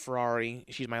drives a Ferrari.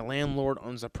 She's my landlord,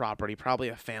 owns a property, probably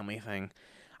a family thing.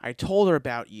 I told her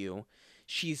about you.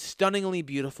 She's stunningly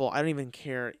beautiful. I don't even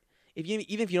care. Even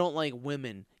if you don't like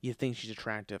women, you think she's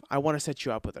attractive. I want to set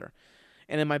you up with her.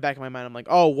 And in my back of my mind, I'm like,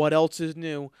 oh, what else is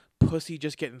new? Pussy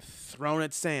just getting thrown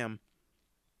at Sam.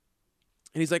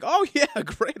 And he's like, oh, yeah,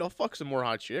 great. I'll fuck some more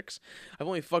hot chicks. I've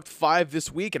only fucked 5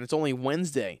 this week, and it's only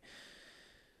Wednesday.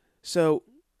 So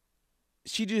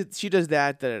she does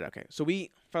that. Okay, so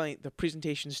finally, the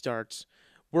presentation starts.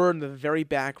 We're in the very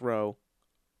back row,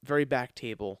 very back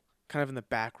table, kind of in the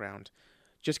background.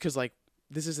 Just because, like,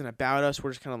 this isn't about us.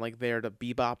 We're just kind of, like, there to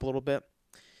bebop a little bit.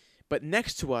 But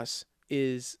next to us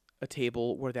is a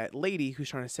table where that lady who's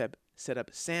trying to set up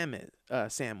Sam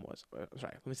was.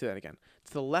 Sorry, let me say that again.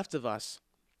 To the left of us,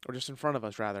 or just in front of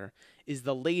us rather, is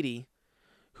the lady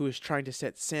who is trying to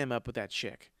set Sam up with that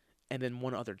chick, and then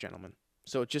one other gentleman.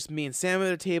 So it's just me and Sam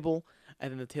at a table,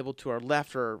 and then the table to our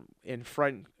left or in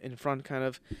front kind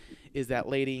of is that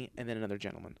lady, and then another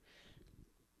gentleman.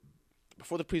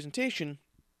 Before the presentation,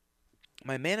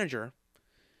 my manager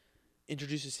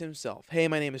introduces himself. Hey,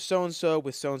 my name is so-and-so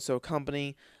with so-and-so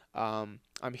company.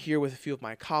 I'm here with a few of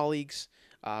my colleagues.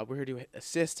 We're here to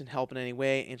assist and help in any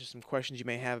way, answer some questions you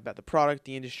may have about the product,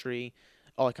 the industry,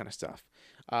 all that kind of stuff.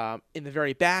 In the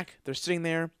very back, they're sitting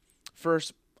there.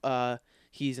 First,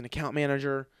 he's an account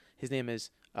manager. His name is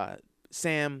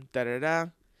Sam, da-da-da.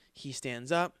 He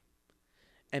stands up.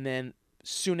 And then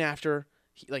soon after,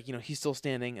 he's still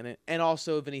standing. And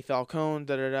also Vinny Falcone,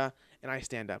 da-da-da. And I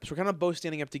stand up. So we're kind of both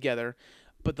standing up together.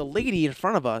 But the lady in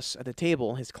front of us at the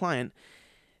table, his client,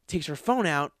 takes her phone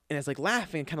out and is like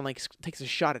laughing and kind of like takes a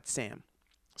shot at Sam.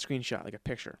 Screenshot, like a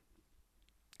picture.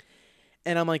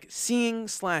 And I'm like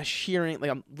seeing/hearing,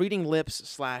 like I'm reading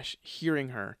lips/hearing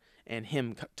her and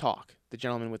him talk, the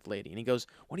gentleman with the lady. And he goes,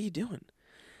 "What are you doing?"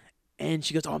 And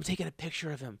she goes, "Oh, I'm taking a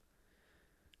picture of him.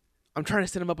 I'm trying to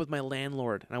set him up with my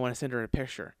landlord and I want to send her a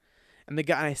picture." And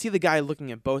I see the guy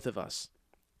looking at both of us.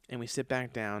 And we sit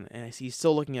back down and I see he's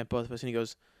still looking at both of us and he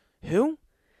goes, "Who?"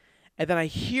 And then I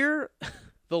hear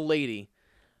the lady,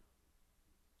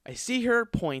 I see her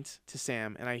point to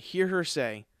Sam, and I hear her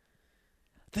say,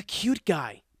 "The cute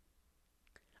guy."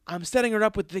 I'm setting her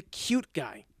up with the cute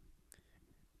guy.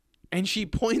 And she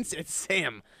points at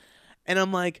Sam. And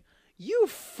I'm like, you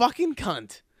fucking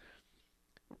cunt.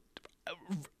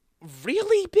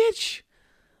 Really, bitch?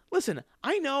 Listen,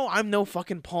 I know I'm no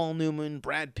fucking Paul Newman,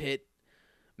 Brad Pitt,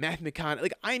 Matthew McConaughey.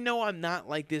 Like, I know I'm not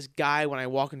like this guy when I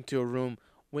walk into a room,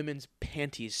 women's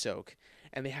panties soak,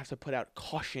 and they have to put out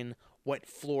caution, wet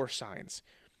floor signs.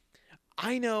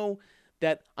 I know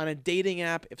that on a dating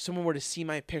app, if someone were to see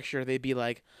my picture, they'd be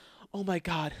like, oh my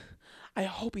God, I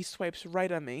hope he swipes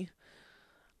right on me.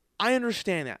 I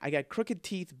understand that. I got crooked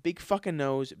teeth, big fucking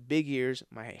nose, big ears,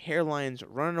 my hairline's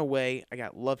running away, I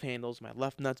got love handles, my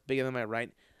left nut's bigger than my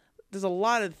right. There's a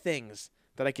lot of things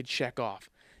that I could check off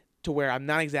to where I'm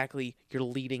not exactly your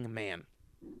leading man.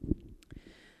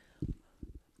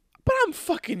 But I'm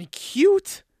fucking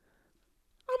cute.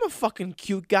 I'm a fucking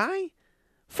cute guy.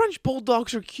 French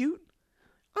bulldogs are cute.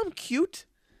 I'm cute.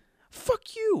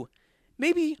 Fuck you.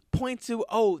 Maybe point to,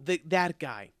 that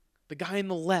guy. The guy on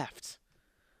the left.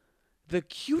 The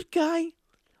cute guy?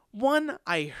 One,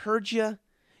 I heard you.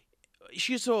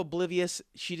 She's so oblivious,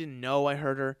 she didn't know I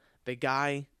heard her. The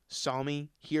guy saw me,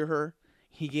 hear her.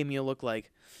 He gave me a look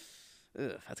like,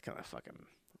 ugh, that's kind of fucking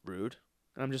rude.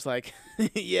 And I'm just like,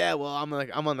 yeah, well, I'm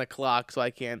on the clock, so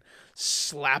I can't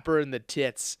slap her in the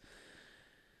tits.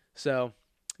 So,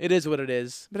 it is what it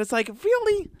is. But it's like,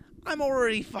 really? I'm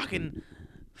already fucking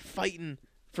fighting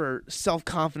for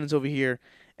self-confidence over here,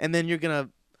 and then you're gonna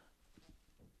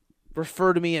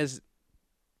refer to me as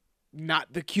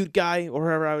not the cute guy,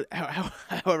 or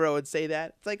however I would say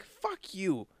that. It's like, fuck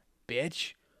you,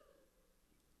 bitch.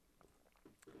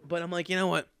 But I'm like, you know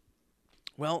what?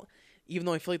 Well, even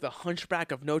though I feel like the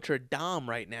Hunchback of Notre Dame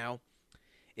right now,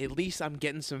 at least I'm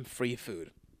getting some free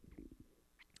food.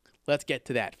 Let's get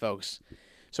to that, folks.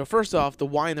 So first off, the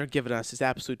wine they're giving us is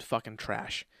absolute fucking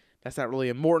trash. That's not really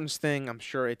a Morton's thing. I'm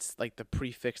sure it's like the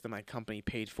prefix that my company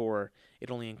paid for. It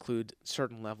only includes a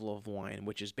certain level of wine,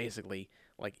 which is basically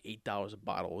like $8 a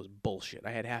bottle. It was bullshit.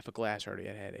 I had half a glass already.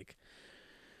 I had a headache.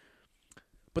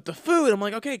 But the food, I'm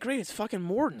like, okay, great. It's fucking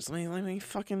Morton's. Let me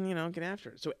fucking, get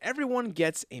after it. So everyone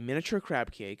gets a miniature crab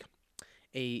cake.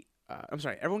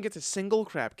 Everyone gets a single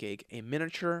crab cake, a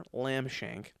miniature lamb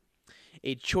shank,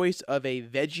 a choice of a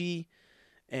veggie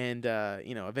and, a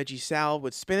veggie salad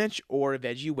with spinach or a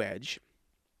veggie wedge,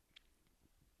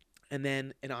 and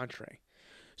then an entree.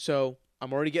 So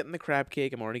I'm already getting the crab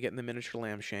cake. I'm already getting the miniature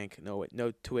lamb shank. No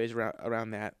two ways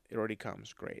around that. It already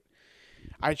comes. Great.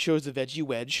 I chose the veggie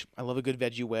wedge. I love a good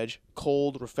veggie wedge.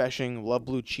 Cold, refreshing, love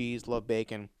blue cheese, love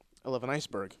bacon. I love an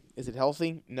iceberg. Is it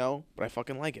healthy? No, but I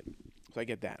fucking like it. So I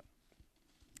get that.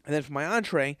 And then for my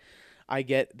entree, I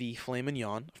get the filet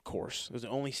mignon, of course. It was the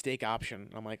only steak option.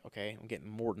 I'm like, okay, I'm getting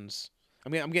Morton's.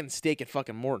 I'm getting steak at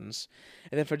fucking Morton's.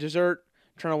 And then for dessert,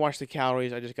 trying to watch the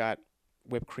calories, I just got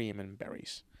whipped cream and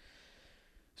berries.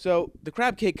 So the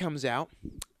crab cake comes out.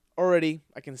 Already,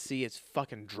 I can see it's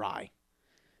fucking dry.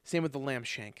 Same with the lamb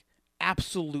shank.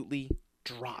 Absolutely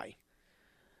dry.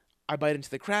 I bite into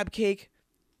the crab cake.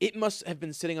 It must have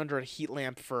been sitting under a heat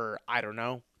lamp for, I don't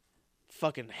know,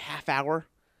 fucking half hour.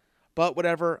 But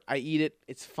whatever, I eat it.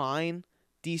 It's fine.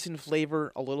 Decent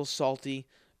flavor, a little salty,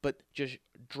 but just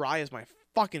dry as my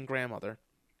fucking grandmother.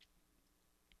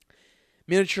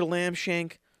 Miniature lamb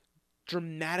shank,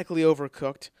 dramatically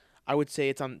overcooked. I would say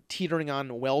it's teetering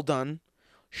on well done,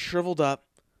 shriveled up,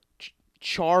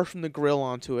 char from the grill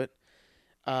onto it.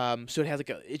 So it has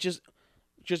it's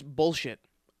just bullshit.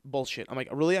 I'm like,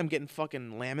 really? I'm getting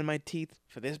fucking lamb in my teeth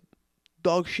for this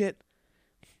dog shit?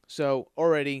 So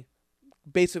already,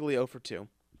 basically 0 for 2.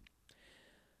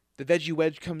 The veggie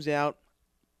wedge comes out.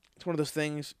 It's one of those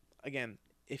things, again,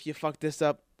 if you fuck this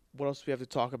up, what else do we have to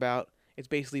talk about? It's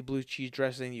basically blue cheese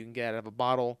dressing you can get out of a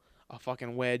bottle, a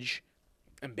fucking wedge,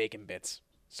 and bacon bits.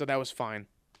 So that was fine.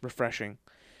 Refreshing.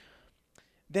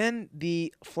 Then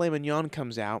the filet mignon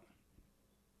comes out.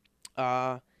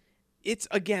 It's,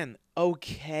 again,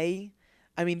 okay.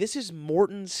 I mean, this is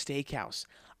Morton's Steakhouse.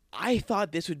 I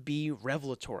thought this would be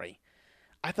revelatory.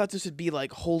 I thought this would be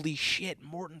like, holy shit,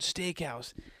 Morton's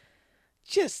Steakhouse.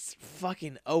 Just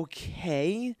fucking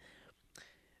okay.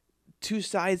 2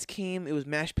 sides came. It was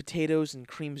mashed potatoes and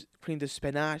cream de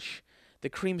spinach. The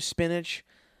cream spinach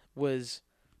was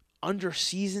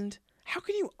under-seasoned. How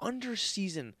can you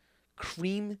under-season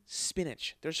cream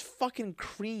spinach? There's fucking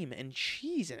cream and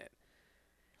cheese in it.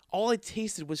 All I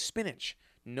tasted was spinach.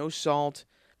 No salt.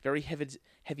 Very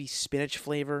heavy spinach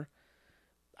flavor.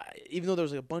 Even though there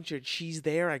was like a bunch of cheese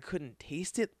there, I couldn't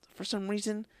taste it for some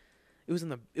reason. It was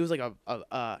like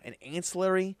an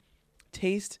ancillary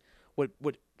taste. What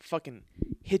fucking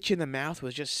hit you in the mouth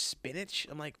was just spinach.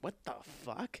 I'm like, what the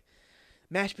fuck?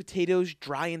 Mashed potatoes,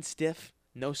 dry and stiff,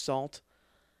 no salt.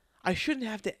 I shouldn't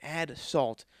have to add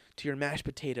salt to your mashed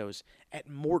potatoes at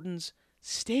Morton's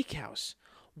Steakhouse.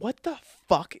 What the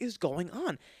fuck is going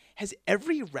on? Has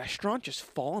every restaurant just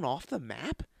fallen off the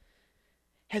map?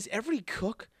 Has every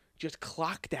cook just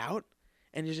clocked out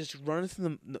and is just running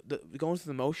through going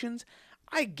through the motions?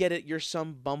 I get it. You're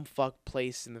some bumfuck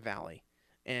place in the valley,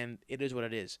 and it is what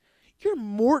it is. You're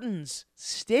Morton's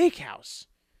Steakhouse.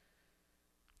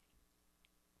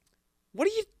 What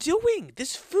are you doing?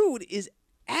 This food is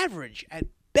average at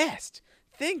best.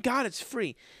 Thank God it's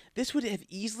free. This would have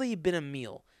easily been a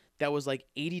meal that was like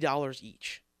 $80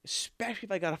 each, especially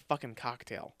if I got a fucking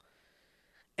cocktail.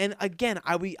 And again,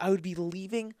 I would be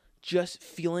leaving just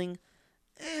feeling,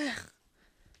 it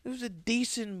was a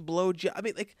decent blowjob. I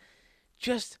mean, like,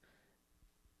 just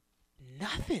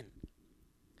nothing.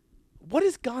 What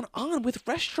has gone on with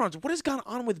restaurants? What has gone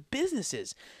on with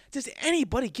businesses? Does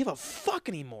anybody give a fuck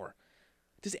anymore?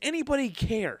 Does anybody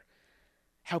care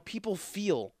how people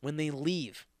feel when they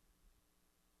leave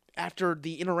after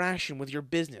the interaction with your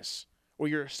business or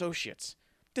your associates?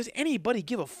 Does anybody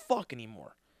give a fuck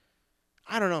anymore?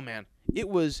 I don't know, man. It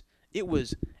was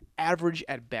average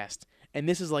at best. And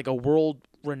this is like a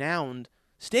world-renowned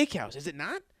steakhouse, is it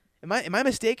not? Am I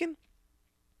mistaken?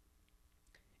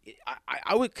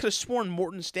 I could have sworn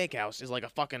Morton Steakhouse is like a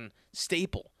fucking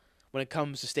staple when it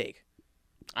comes to steak.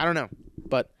 I don't know,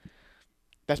 but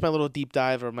that's my little deep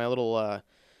dive or my little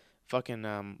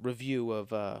fucking review of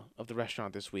the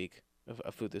restaurant this week,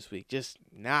 of food this week. Just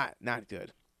not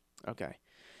good. Okay.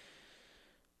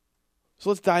 So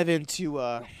let's dive into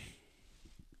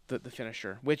the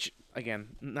finisher, which again,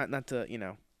 not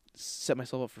to set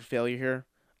myself up for failure here.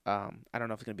 I don't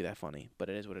know if it's gonna be that funny, but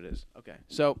it is what it is. Okay,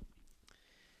 so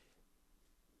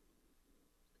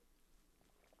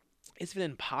it's been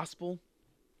impossible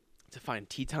to find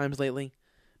tee times lately.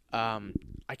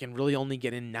 I can really only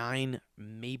get in 9,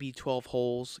 maybe 12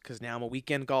 holes because now I'm a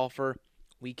weekend golfer.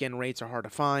 Weekend rates are hard to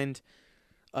find.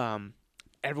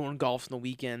 Everyone golfs on the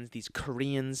weekends. These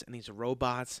Koreans and these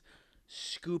robots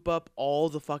scoop up all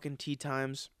the fucking tee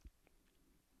times.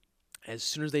 As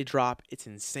soon as they drop, it's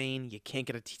insane. You can't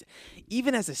get a tee time.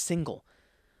 Even as a single.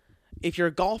 If you're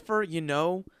a golfer,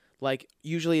 like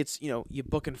usually it's, you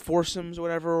book in foursomes or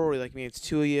whatever, or like maybe it's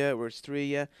 2 of you or it's 3 of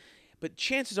you. But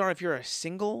chances are if you're a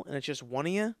single and it's just 1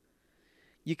 of you,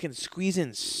 you can squeeze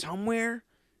in somewhere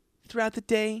throughout the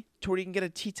day to where you can get a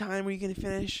tee time where you can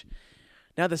finish.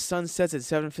 Now the sun sets at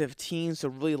 7:15, so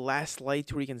really last light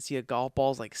to where you can see a golf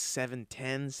ball is like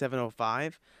 7:10,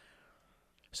 7:05.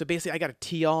 So basically I got to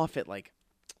tee off at like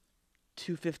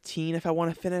 2:15 if I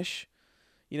want to finish,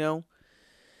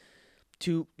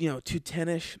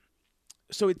 2:10ish.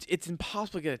 So it's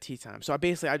impossible to get a tee time. So I've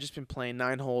just been playing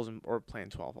 9 holes or playing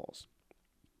 12 holes.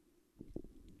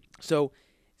 So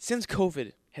since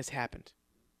COVID has happened,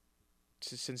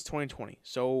 since 2020,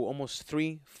 so almost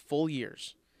 3 full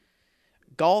years,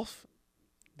 the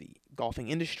golfing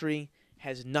industry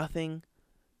has nothing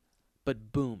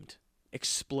but boomed,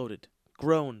 exploded,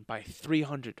 grown by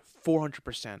 300,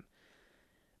 400%.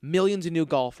 Millions of new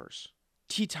golfers,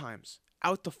 tee times,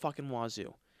 out the fucking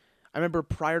wazoo. I remember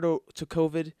prior to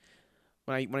COVID,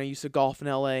 when I used to golf in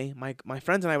LA, my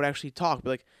friends and I would actually talk, be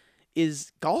like,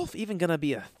 is golf even gonna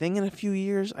be a thing in a few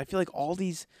years? I feel like all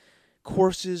these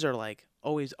courses are like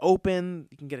always open.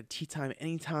 You can get a tee time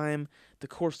anytime. The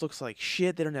course looks like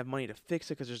shit. They don't have money to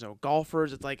fix it because there's no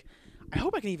golfers. It's like, I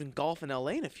hope I can even golf in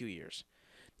LA in a few years.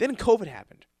 Then COVID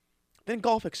happened. Then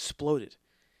golf exploded.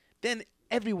 Then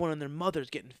everyone and their mother's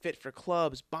getting fit for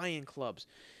clubs, buying clubs.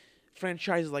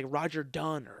 Franchises like Roger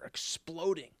Dunn are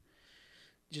exploding.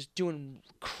 Just doing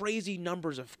crazy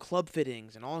numbers of club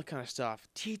fittings and all that kind of stuff.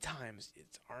 Tee times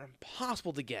are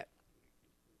impossible to get.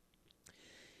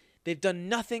 They've done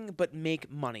nothing but make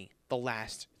money the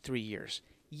last 3 years.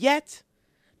 Yet,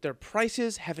 their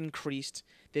prices have increased.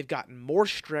 They've gotten more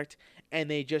strict,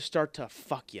 and they just start to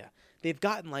fuck you. They've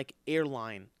gotten like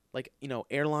airlines.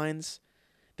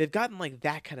 They've gotten like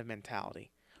that kind of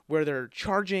mentality where they're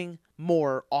charging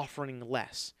more, offering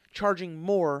less. Charging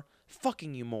more,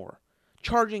 fucking you more.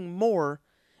 Charging more,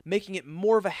 making it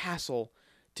more of a hassle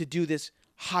to do this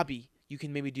hobby you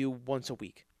can maybe do once a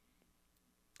week.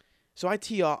 So I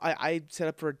tee off. I set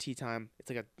up for a tee time. It's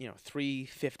like a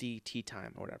 3:50 tee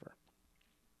time or whatever.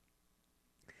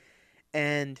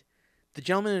 And the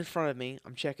gentleman in front of me,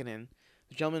 I'm checking in.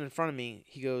 The gentleman in front of me,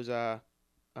 he goes, yeah,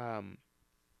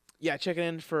 checking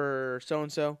in for so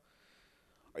and so.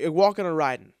 Are you walking or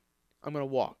riding? I'm gonna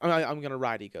walk. I'm gonna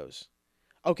ride. He goes,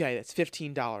 okay, that's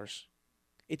 $15.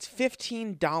 It's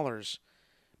 $15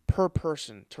 per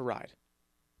person to ride.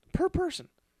 Per person.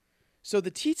 So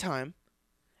the tee time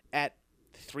at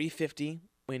 350,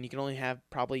 when you can only have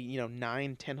probably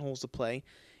 9-10 holes to play,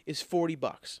 is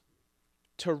 $40.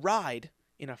 To ride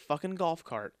in a fucking golf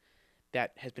cart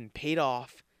that has been paid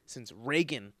off since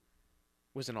Reagan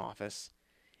was in office,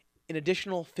 an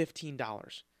additional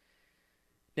 $15.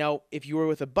 Now, if you were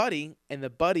with a buddy, and the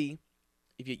buddy,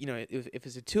 if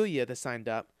it's a two of you that signed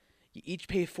up, you each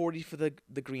pay $40 for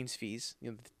the greens fees,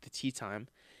 the tee time,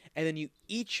 and then you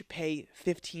each pay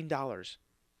 $15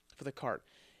 for the cart.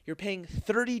 You're paying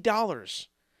 $30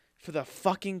 for the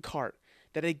fucking cart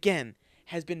that, again,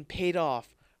 has been paid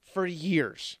off for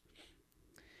years.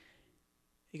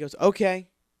 He goes, okay.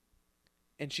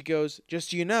 And she goes,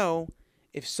 just so you know,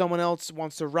 if someone else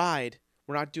wants to ride,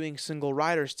 we're not doing single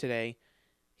riders today,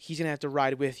 he's going to have to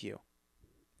ride with you.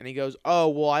 And he goes, oh,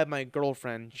 well, I have my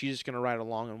girlfriend. She's just going to ride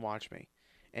along and watch me.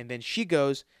 And then she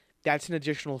goes, that's an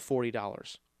additional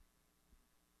 $40.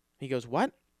 He goes,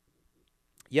 what?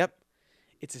 Yep.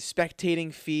 It's a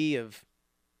spectating fee of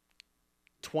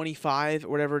 $25 or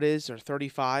whatever it is, or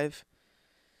 $35,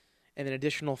 and an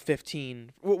additional $15,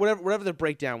 whatever the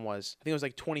breakdown was. I think it was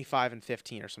like $25 and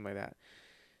 $15 or something like that.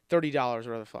 $30 or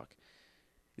whatever the fuck.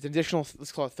 It's an additional,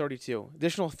 let's call it $32.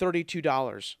 Additional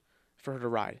 $32 for her to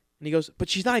ride. And he goes, but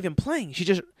she's not even playing.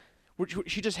 She's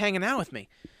just hanging out with me.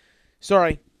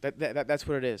 Sorry, that's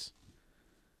what it is.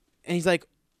 And he's like,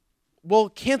 well,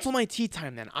 cancel my tee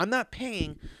time then. I'm not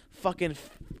paying fucking,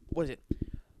 what is it,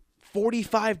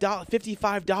 $45,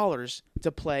 $55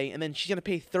 to play, and then she's going to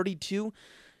pay $32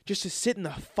 just to sit in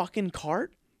the fucking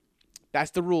cart?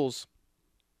 That's the rules.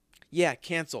 Yeah,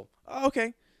 cancel. Oh,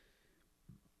 okay.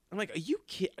 I'm like, are you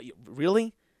kidding?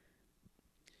 Really?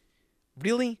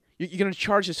 Really? You're going to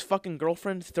charge this fucking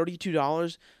girlfriend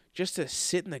 $32 just to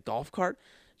sit in the golf cart?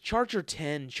 Charge her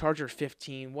 10, charge her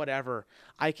 15, whatever.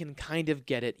 I can kind of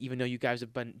get it, even though you guys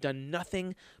have done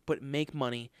nothing but make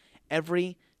money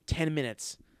every 10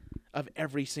 minutes of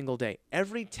every single day.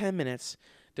 Every 10 minutes,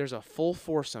 there's a full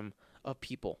foursome of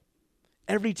people.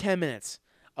 Every 10 minutes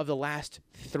of the last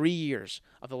 3 years,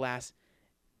 of the last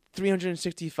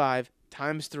 365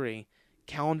 times 3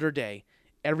 calendar day,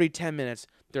 every 10 minutes,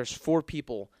 there's 4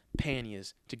 people paying you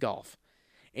to golf.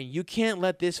 And you can't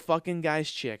let this fucking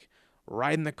guy's chick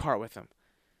ride in the cart with him.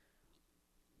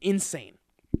 Insane.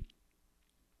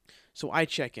 So I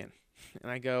check in, and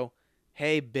I go,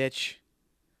 hey, bitch,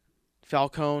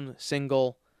 Falcone,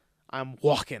 single, I'm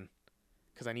walking,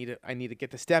 because I need to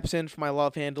get the steps in for my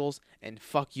love handles, and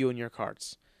fuck you and your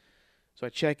carts. So I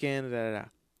check in,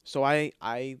 So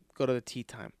I go to the tee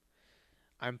time.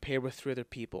 I'm paired with 3 other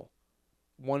people.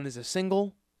 One is a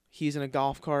single, he's in a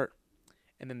golf cart,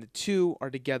 and then the 2 are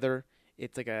together.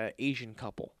 It's like a Asian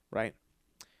couple, right?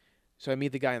 So I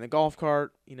meet the guy in the golf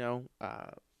cart,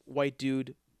 white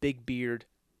dude, big beard,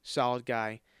 solid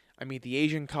guy. I meet the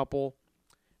Asian couple.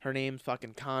 Her name's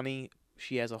fucking Connie.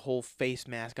 She has a whole face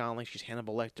mask on like she's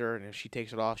Hannibal Lecter, and if she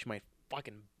takes it off, she might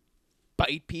fucking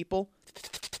bite people.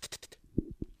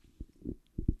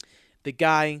 The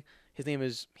guy, his name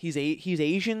is, he's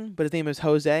Asian, but his name is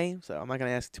Jose, so I'm not going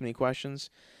to ask too many questions.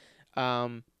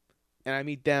 And I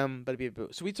meet them, but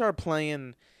so we started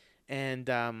playing, and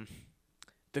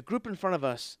the group in front of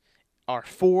us are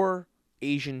 4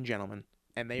 Asian gentlemen,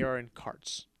 and they are in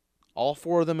carts. All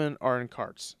 4 of them are in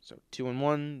carts. So 2 in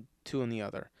one, 2 in the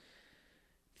other.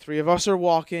 3 of us are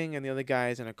walking, and the other guy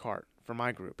is in a cart for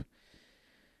my group.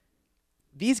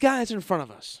 These guys in front of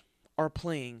us are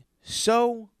playing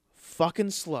so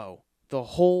fucking slow the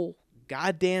whole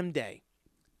goddamn day.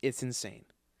 It's insane.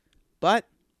 But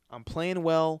I'm playing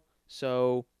well,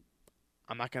 so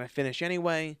I'm not going to finish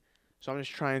anyway. So I'm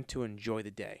just trying to enjoy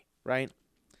the day, right?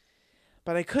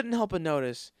 But I couldn't help but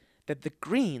notice that the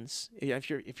greens,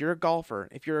 if you're a golfer,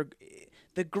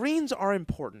 the greens are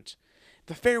important.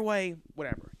 The fairway,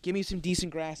 whatever. Give me some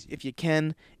decent grass if you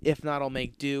can. If not, I'll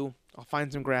make do. I'll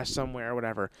find some grass somewhere,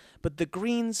 whatever. But the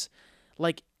greens,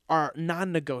 are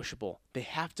non-negotiable. They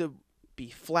have to be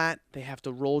flat. They have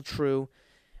to roll true.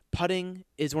 Putting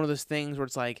is one of those things where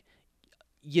it's like,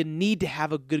 you need to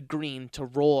have a good green to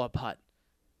roll a putt.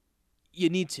 You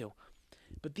need to.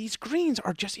 But these greens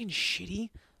are just in shitty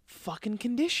fucking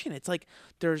condition. It's like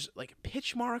there's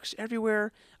pitch marks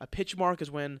everywhere. A pitch mark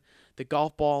is when the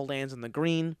golf ball lands on the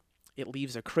green. It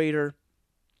leaves a crater.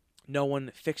 No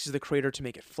one fixes the crater to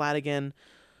make it flat again.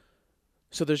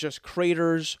 So there's just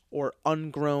craters or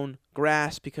ungrown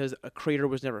grass because a crater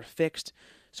was never fixed.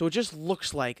 So it just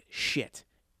looks like shit.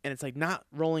 And it's not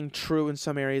rolling true in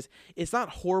some areas. It's not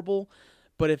horrible,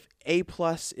 but if A+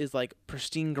 is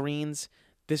pristine greens,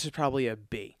 this is probably a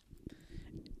B.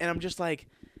 And I'm just like,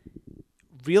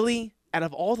 really? out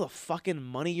of all the fucking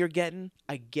money you're getting,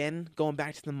 again, going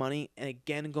back to the money, and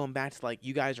again, going back to, like,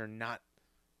 you guys are not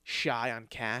shy on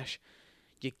cash.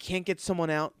 You can't get someone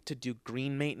out to do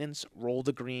green maintenance, roll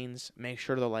the greens, make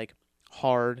sure they're, like,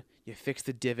 hard. You fix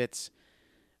the divots.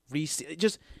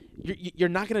 You're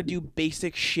not going to do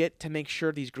basic shit to make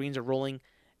sure these greens are rolling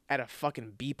at a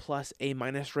fucking B+, A-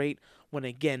 rate when,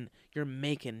 again, you're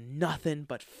making nothing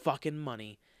but fucking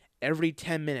money every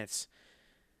 10 minutes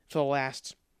for the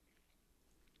last...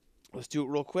 Let's do it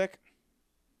real quick.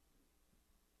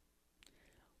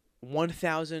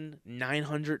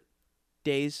 1,900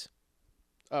 days.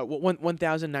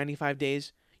 1,095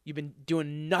 days. You've been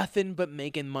doing nothing but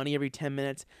making money every 10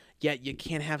 minutes, yet you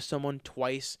can't have someone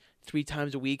twice, 3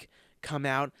 times a week come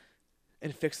out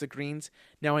and fix the greens.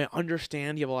 Now, I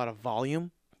understand you have a lot of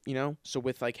volume, so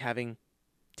with, like, having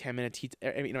 10-minute tee,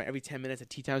 every 10 minutes, the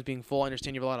tee times being full, I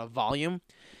understand you have a lot of volume,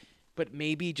 but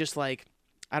maybe just, like,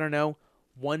 I don't know,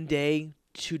 1 day,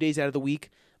 2 days out of the week,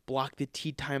 block the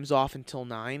tee times off until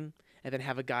 9, and then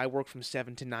have a guy work from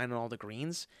 7 to 9 on all the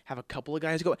greens. Have a couple of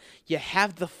guys go. You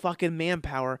have the fucking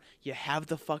manpower. You have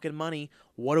the fucking money.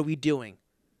 What are we doing?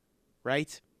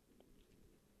 Right?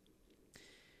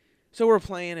 So we're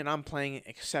playing, and I'm playing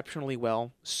exceptionally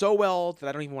well. So well that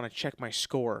I don't even want to check my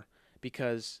score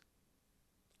because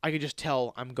I could just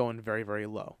tell I'm going very, very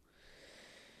low.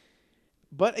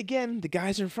 But again, the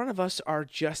guys in front of us are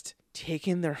just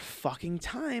taking their fucking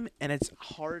time, and it's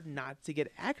hard not to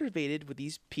get aggravated with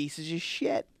these pieces of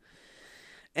shit.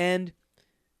 And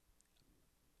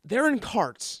they're in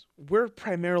carts. We're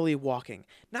primarily walking.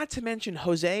 Not to mention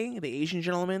Jose, the Asian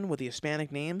gentleman with the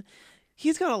Hispanic name.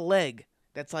 He's got a leg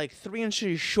that's like 3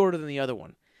 inches shorter than the other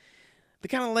one. The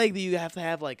kind of leg that you have to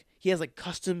have, like, he has like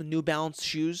custom New Balance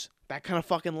shoes. That kind of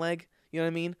fucking leg. You know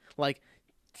what I mean? Like,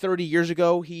 30 years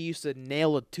ago, he used to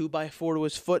nail a 2x4 to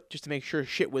his foot just to make sure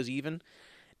shit was even.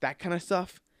 That kind of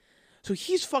stuff. So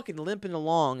he's fucking limping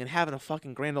along and having a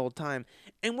fucking grand old time.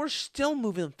 And we're still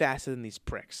moving faster than these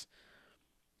pricks.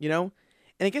 And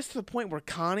it gets to the point where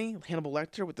Connie, Hannibal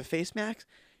Lecter with the face mask,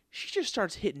 she just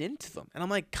starts hitting into them. And I'm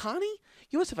like, Connie,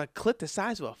 you must have a clit the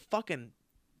size of a fucking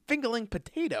fingerling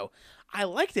potato. I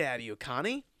like that out of you,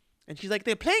 Connie. And she's like,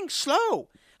 they're playing slow.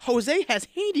 Jose has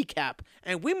handicap,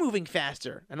 and we're moving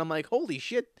faster. And I'm like, holy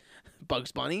shit,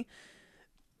 Bugs Bunny.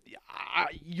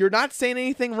 You're not saying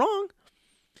anything wrong.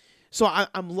 So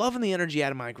I'm loving the energy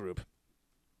out of my group.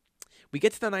 We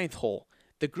get to the 9th hole.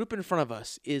 The group in front of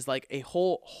us is like a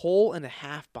whole hole and a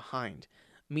half behind,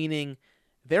 meaning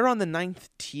they're on the 9th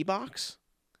tee box,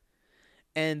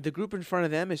 and the group in front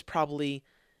of them is probably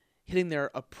hitting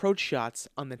their approach shots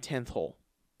on the 10th hole.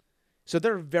 So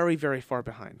they're very, very far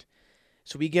behind.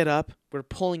 So we get up, we're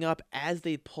pulling up as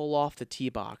they pull off the tee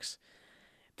box.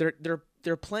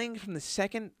 They're playing from the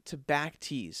second to back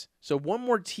tees. So one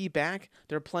more tee back,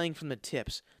 they're playing from the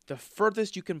tips. The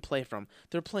furthest you can play from.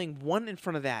 They're playing one in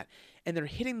front of that, and they're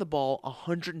hitting the ball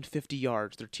 150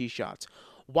 yards, their tee shots.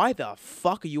 Why the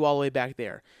fuck are you all the way back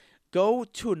there? Go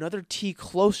to another tee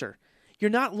closer. You're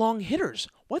not long hitters.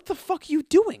 What the fuck are you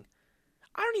doing?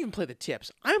 I don't even play the tips.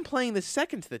 I'm playing the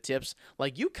second to the tips,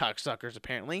 like you cocksuckers,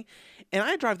 apparently. And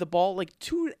I drive the ball like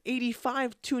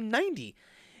 285, 290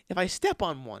 if I step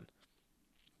on one.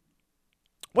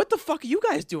 What the fuck are you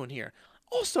guys doing here?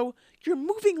 Also, you're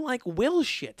moving like whale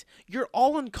shit. You're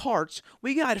all in carts.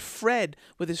 We got Fred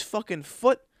with his fucking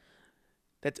foot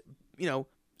that's,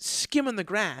 skimming the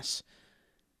grass.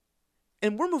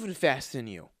 And we're moving faster than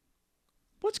you.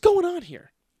 What's going on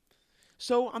here?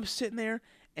 So I'm sitting there,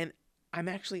 and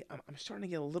I'm starting to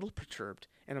get a little perturbed,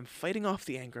 and I'm fighting off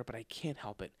the anger, but I can't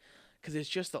help it because it's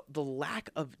just the lack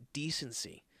of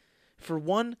decency. For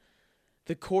one,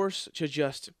 the course should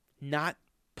just not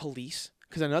police,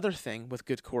 because another thing with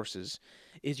good courses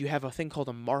is you have a thing called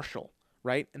a marshal,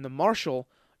 right? And the marshal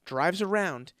drives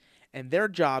around, and their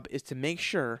job is to make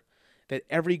sure that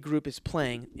every group is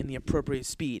playing in the appropriate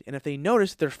speed. And if they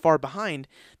notice they're far behind,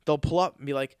 they'll pull up and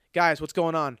be like, guys, what's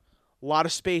going on? A lot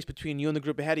of space between you and the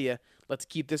group ahead of you. Let's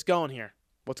keep this going here.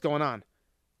 What's going on?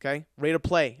 Okay? Rate of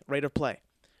play.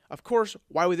 Of course,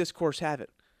 why would this course have it?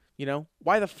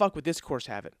 Why the fuck would this course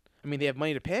have it? I mean, they have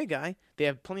money to pay a guy. They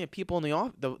have plenty of people in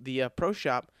the pro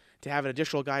shop to have an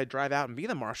additional guy drive out and be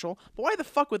the marshal. But why the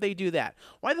fuck would they do that?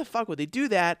 Why the fuck would they do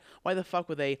that? Why the fuck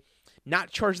would they not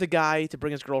charge the guy to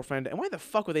bring his girlfriend? And why the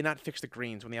fuck would they not fix the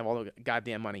greens when they have all the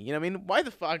goddamn money? You know what I mean? Why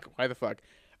the fuck? Why the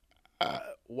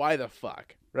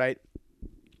fuck? Right?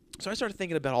 So I started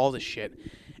thinking about all this shit,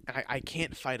 and I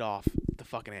can't fight off the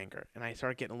fucking anger. And I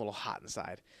started getting a little hot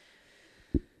inside.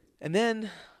 And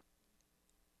then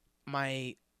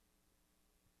my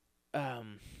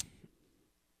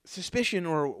suspicion,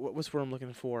 or what's what I'm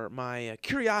looking for, my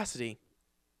curiosity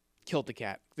killed the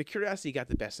cat. The curiosity got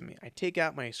the best of me. I take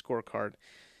out my scorecard,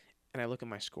 and I look at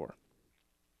my score.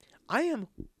 I am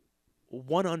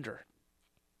 1 under.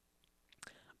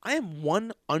 I am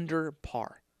 1 under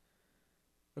par.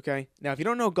 Okay? Now, if you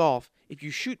don't know golf, if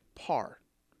you shoot par,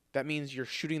 that means you're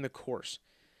shooting the course.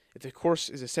 If the course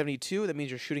is a 72, that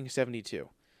means you're shooting 72.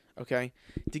 Okay?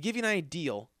 To give you an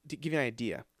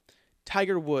idea,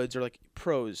 Tiger Woods, or like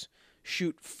pros,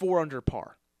 shoot 4 under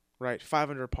par, right? 5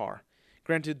 under par.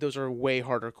 Granted, those are way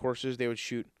harder courses. They would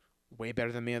shoot way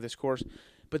better than me on this course.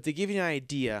 But to give you an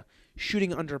idea,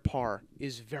 shooting under par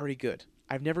is very good.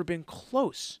 I've never been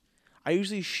close. I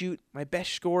usually shoot, my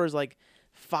best score is like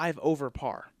 5 over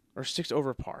par or 6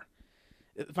 over par.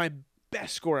 My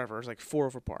best score ever is like 4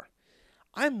 over par.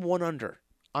 I'm 1 under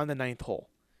on the 9th hole.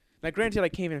 Now, granted, I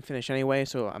can't even finish anyway,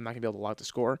 so I'm not going to be able to log the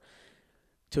score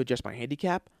to adjust my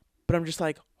handicap. But I'm just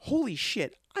like, holy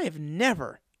shit, I have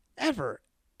never, ever,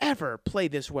 ever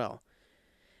played this well.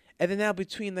 And then now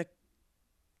between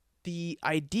the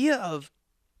idea of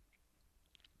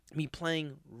me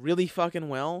playing really fucking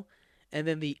well, and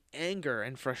then the anger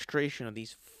and frustration of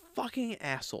these fucking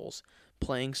assholes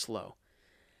playing slow,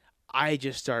 I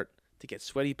just start to get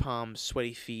sweaty palms,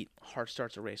 sweaty feet, heart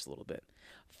starts to race a little bit.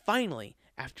 Finally,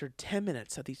 after 10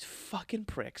 minutes of these fucking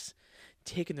pricks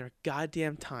taking their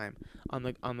goddamn time on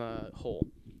the hole,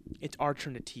 it's our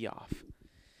turn to tee off.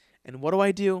 And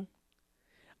what do?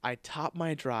 I top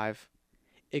my drive.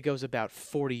 It goes about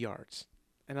 40 yards.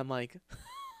 And I'm like,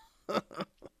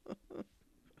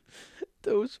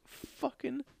 those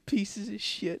fucking pieces of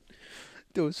shit.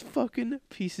 Those fucking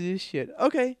pieces of shit.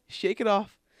 Okay, shake it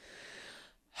off.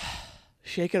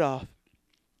 Shake it off.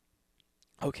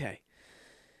 Okay.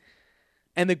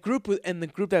 And the group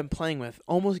that I'm playing with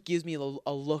almost gives me a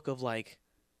look of like,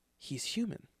 he's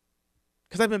human.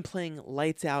 Because I've been playing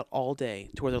lights out all day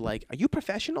to where they're like, are you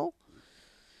professional?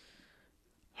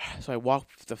 So I walk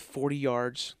the 40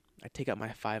 yards. I take out my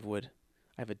 5-wood.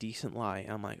 I have a decent lie.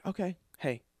 And I'm like, okay,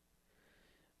 hey,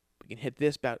 we can hit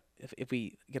this about, if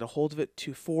we get a hold of it,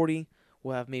 240,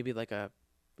 we'll have maybe like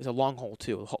it's a long hole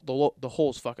too. The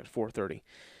hole's fucking 430.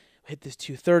 Hit this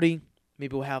 230.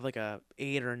 Maybe we'll have like a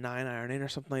 8 or 9 iron in or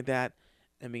something like that,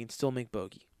 and we can still make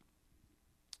bogey.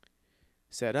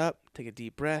 Set up, take a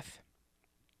deep breath.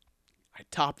 I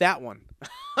top that one.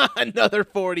 Another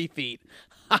 40 feet.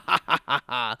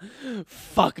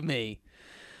 Fuck me.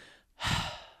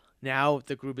 Now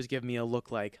the group is giving me a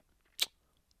look like,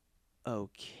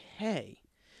 okay.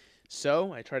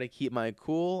 So I try to keep my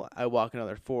cool. I walk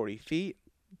another 40 feet.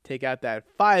 Take out that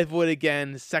 5-wood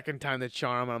again. Second time the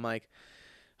charm. And I'm like,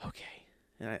 okay.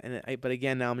 But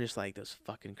again, now I'm just like, those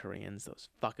fucking Koreans, the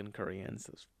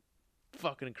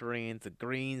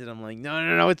greens, and I'm like,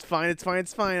 no, it's fine.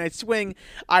 I swing,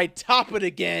 I top it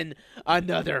again,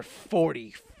 another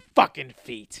 40 fucking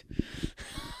feet.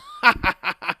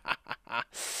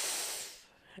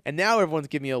 And now everyone's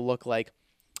giving me a look like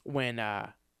when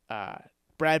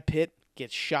Brad Pitt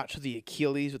gets shot to the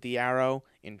Achilles with the arrow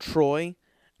in Troy,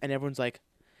 and everyone's like,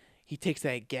 he takes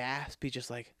that gasp, he's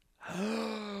just like,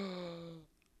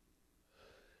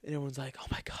 and everyone's like, oh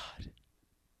my God.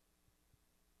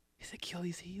 His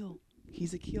Achilles heel.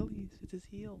 He's Achilles. It's his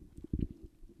heel.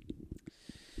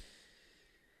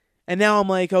 And now I'm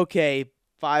like, okay,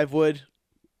 5-wood.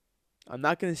 I'm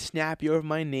not going to snap you over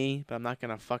my knee, but I'm not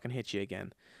going to fucking hit you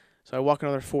again. So I walk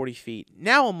another 40 feet.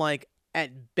 Now I'm like,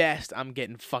 at best, I'm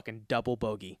getting fucking double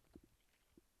bogey.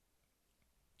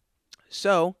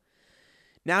 So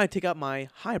now I take out my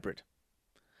hybrid.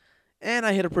 And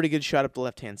I hit a pretty good shot up the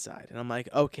left-hand side. And I'm like,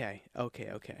 okay.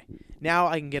 Now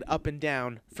I can get up and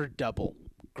down for double.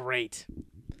 Great.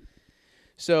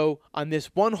 So on this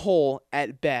one hole,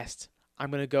 at best, I'm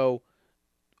going to go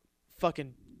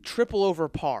fucking triple over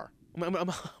par. I'm going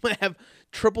to have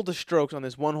triple the strokes on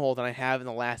this one hole than I have in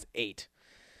the last 8.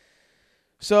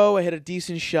 So I hit a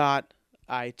decent shot.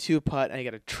 I 2-putt, and I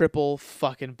get a triple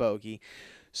fucking bogey.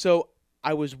 So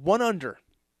I was 1 under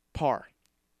par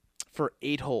for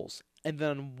 8 holes. And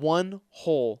then on one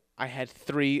hole, I had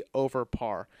 3 over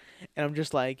par. And I'm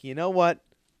just like, you know what?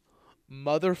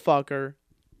 Motherfucker.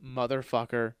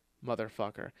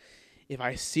 If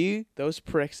I see those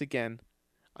pricks again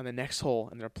on the next hole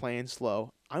and they're playing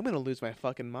slow, I'm going to lose my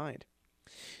fucking mind.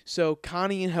 So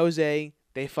Connie and Jose,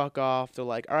 they fuck off. They're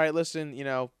like, all right, listen,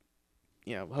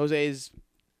 Jose's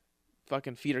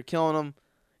fucking feet are killing him.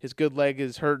 His good leg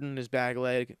is hurting. His bad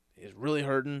leg is really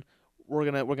hurting. We're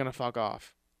gonna fuck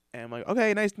off. And I'm like,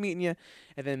 okay, nice meeting you.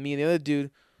 And then me and the other dude,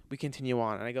 we continue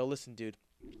on. And I go, listen, dude,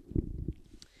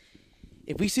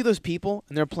 if we see those people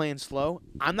and they're playing slow,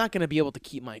 I'm not going to be able to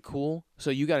keep my cool. So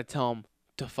you got to tell them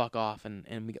to fuck off, and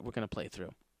we're going to play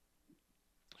through.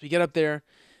 So we get up there,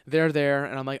 they're there,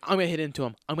 and I'm like, I'm going to hit into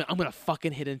them. I'm gonna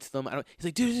fucking hit into them. He's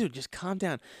like, dude, just calm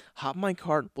down. Hop in my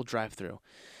cart, we'll drive through.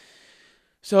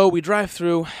 So we drive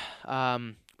through.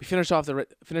 We finish off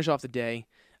the day.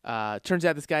 Turns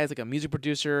out this guy is like a music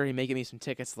producer. He may give me some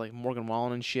tickets to like Morgan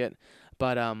Wallen and shit.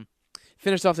 But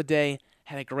finished off the day,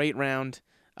 had a great round.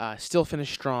 Still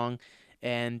finished strong,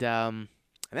 and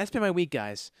that's been my week,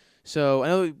 guys. So I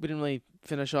know we didn't really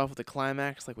finish off with a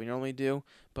climax like we normally do,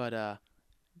 but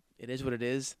it is what it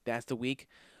is. That's the week.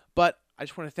 But I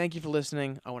just want to thank you for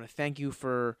listening. I want to thank you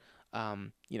for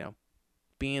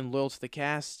being loyal to the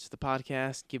cast, to the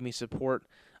podcast, give me support.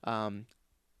 When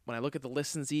I look at the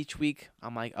listens each week,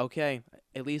 I'm like, okay,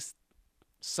 at least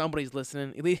somebody's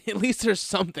listening. At least there's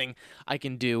something I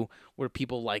can do where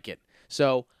people like it.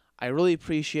 So I really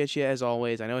appreciate you, as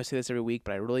always. I know I say this every week,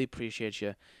 but I really appreciate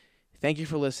you. Thank you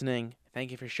for listening.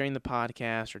 Thank you for sharing the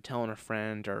podcast or telling a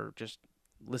friend or just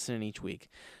listening each week.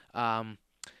 I'll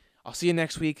see you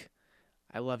next week.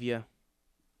 I love you.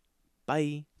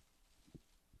 Bye.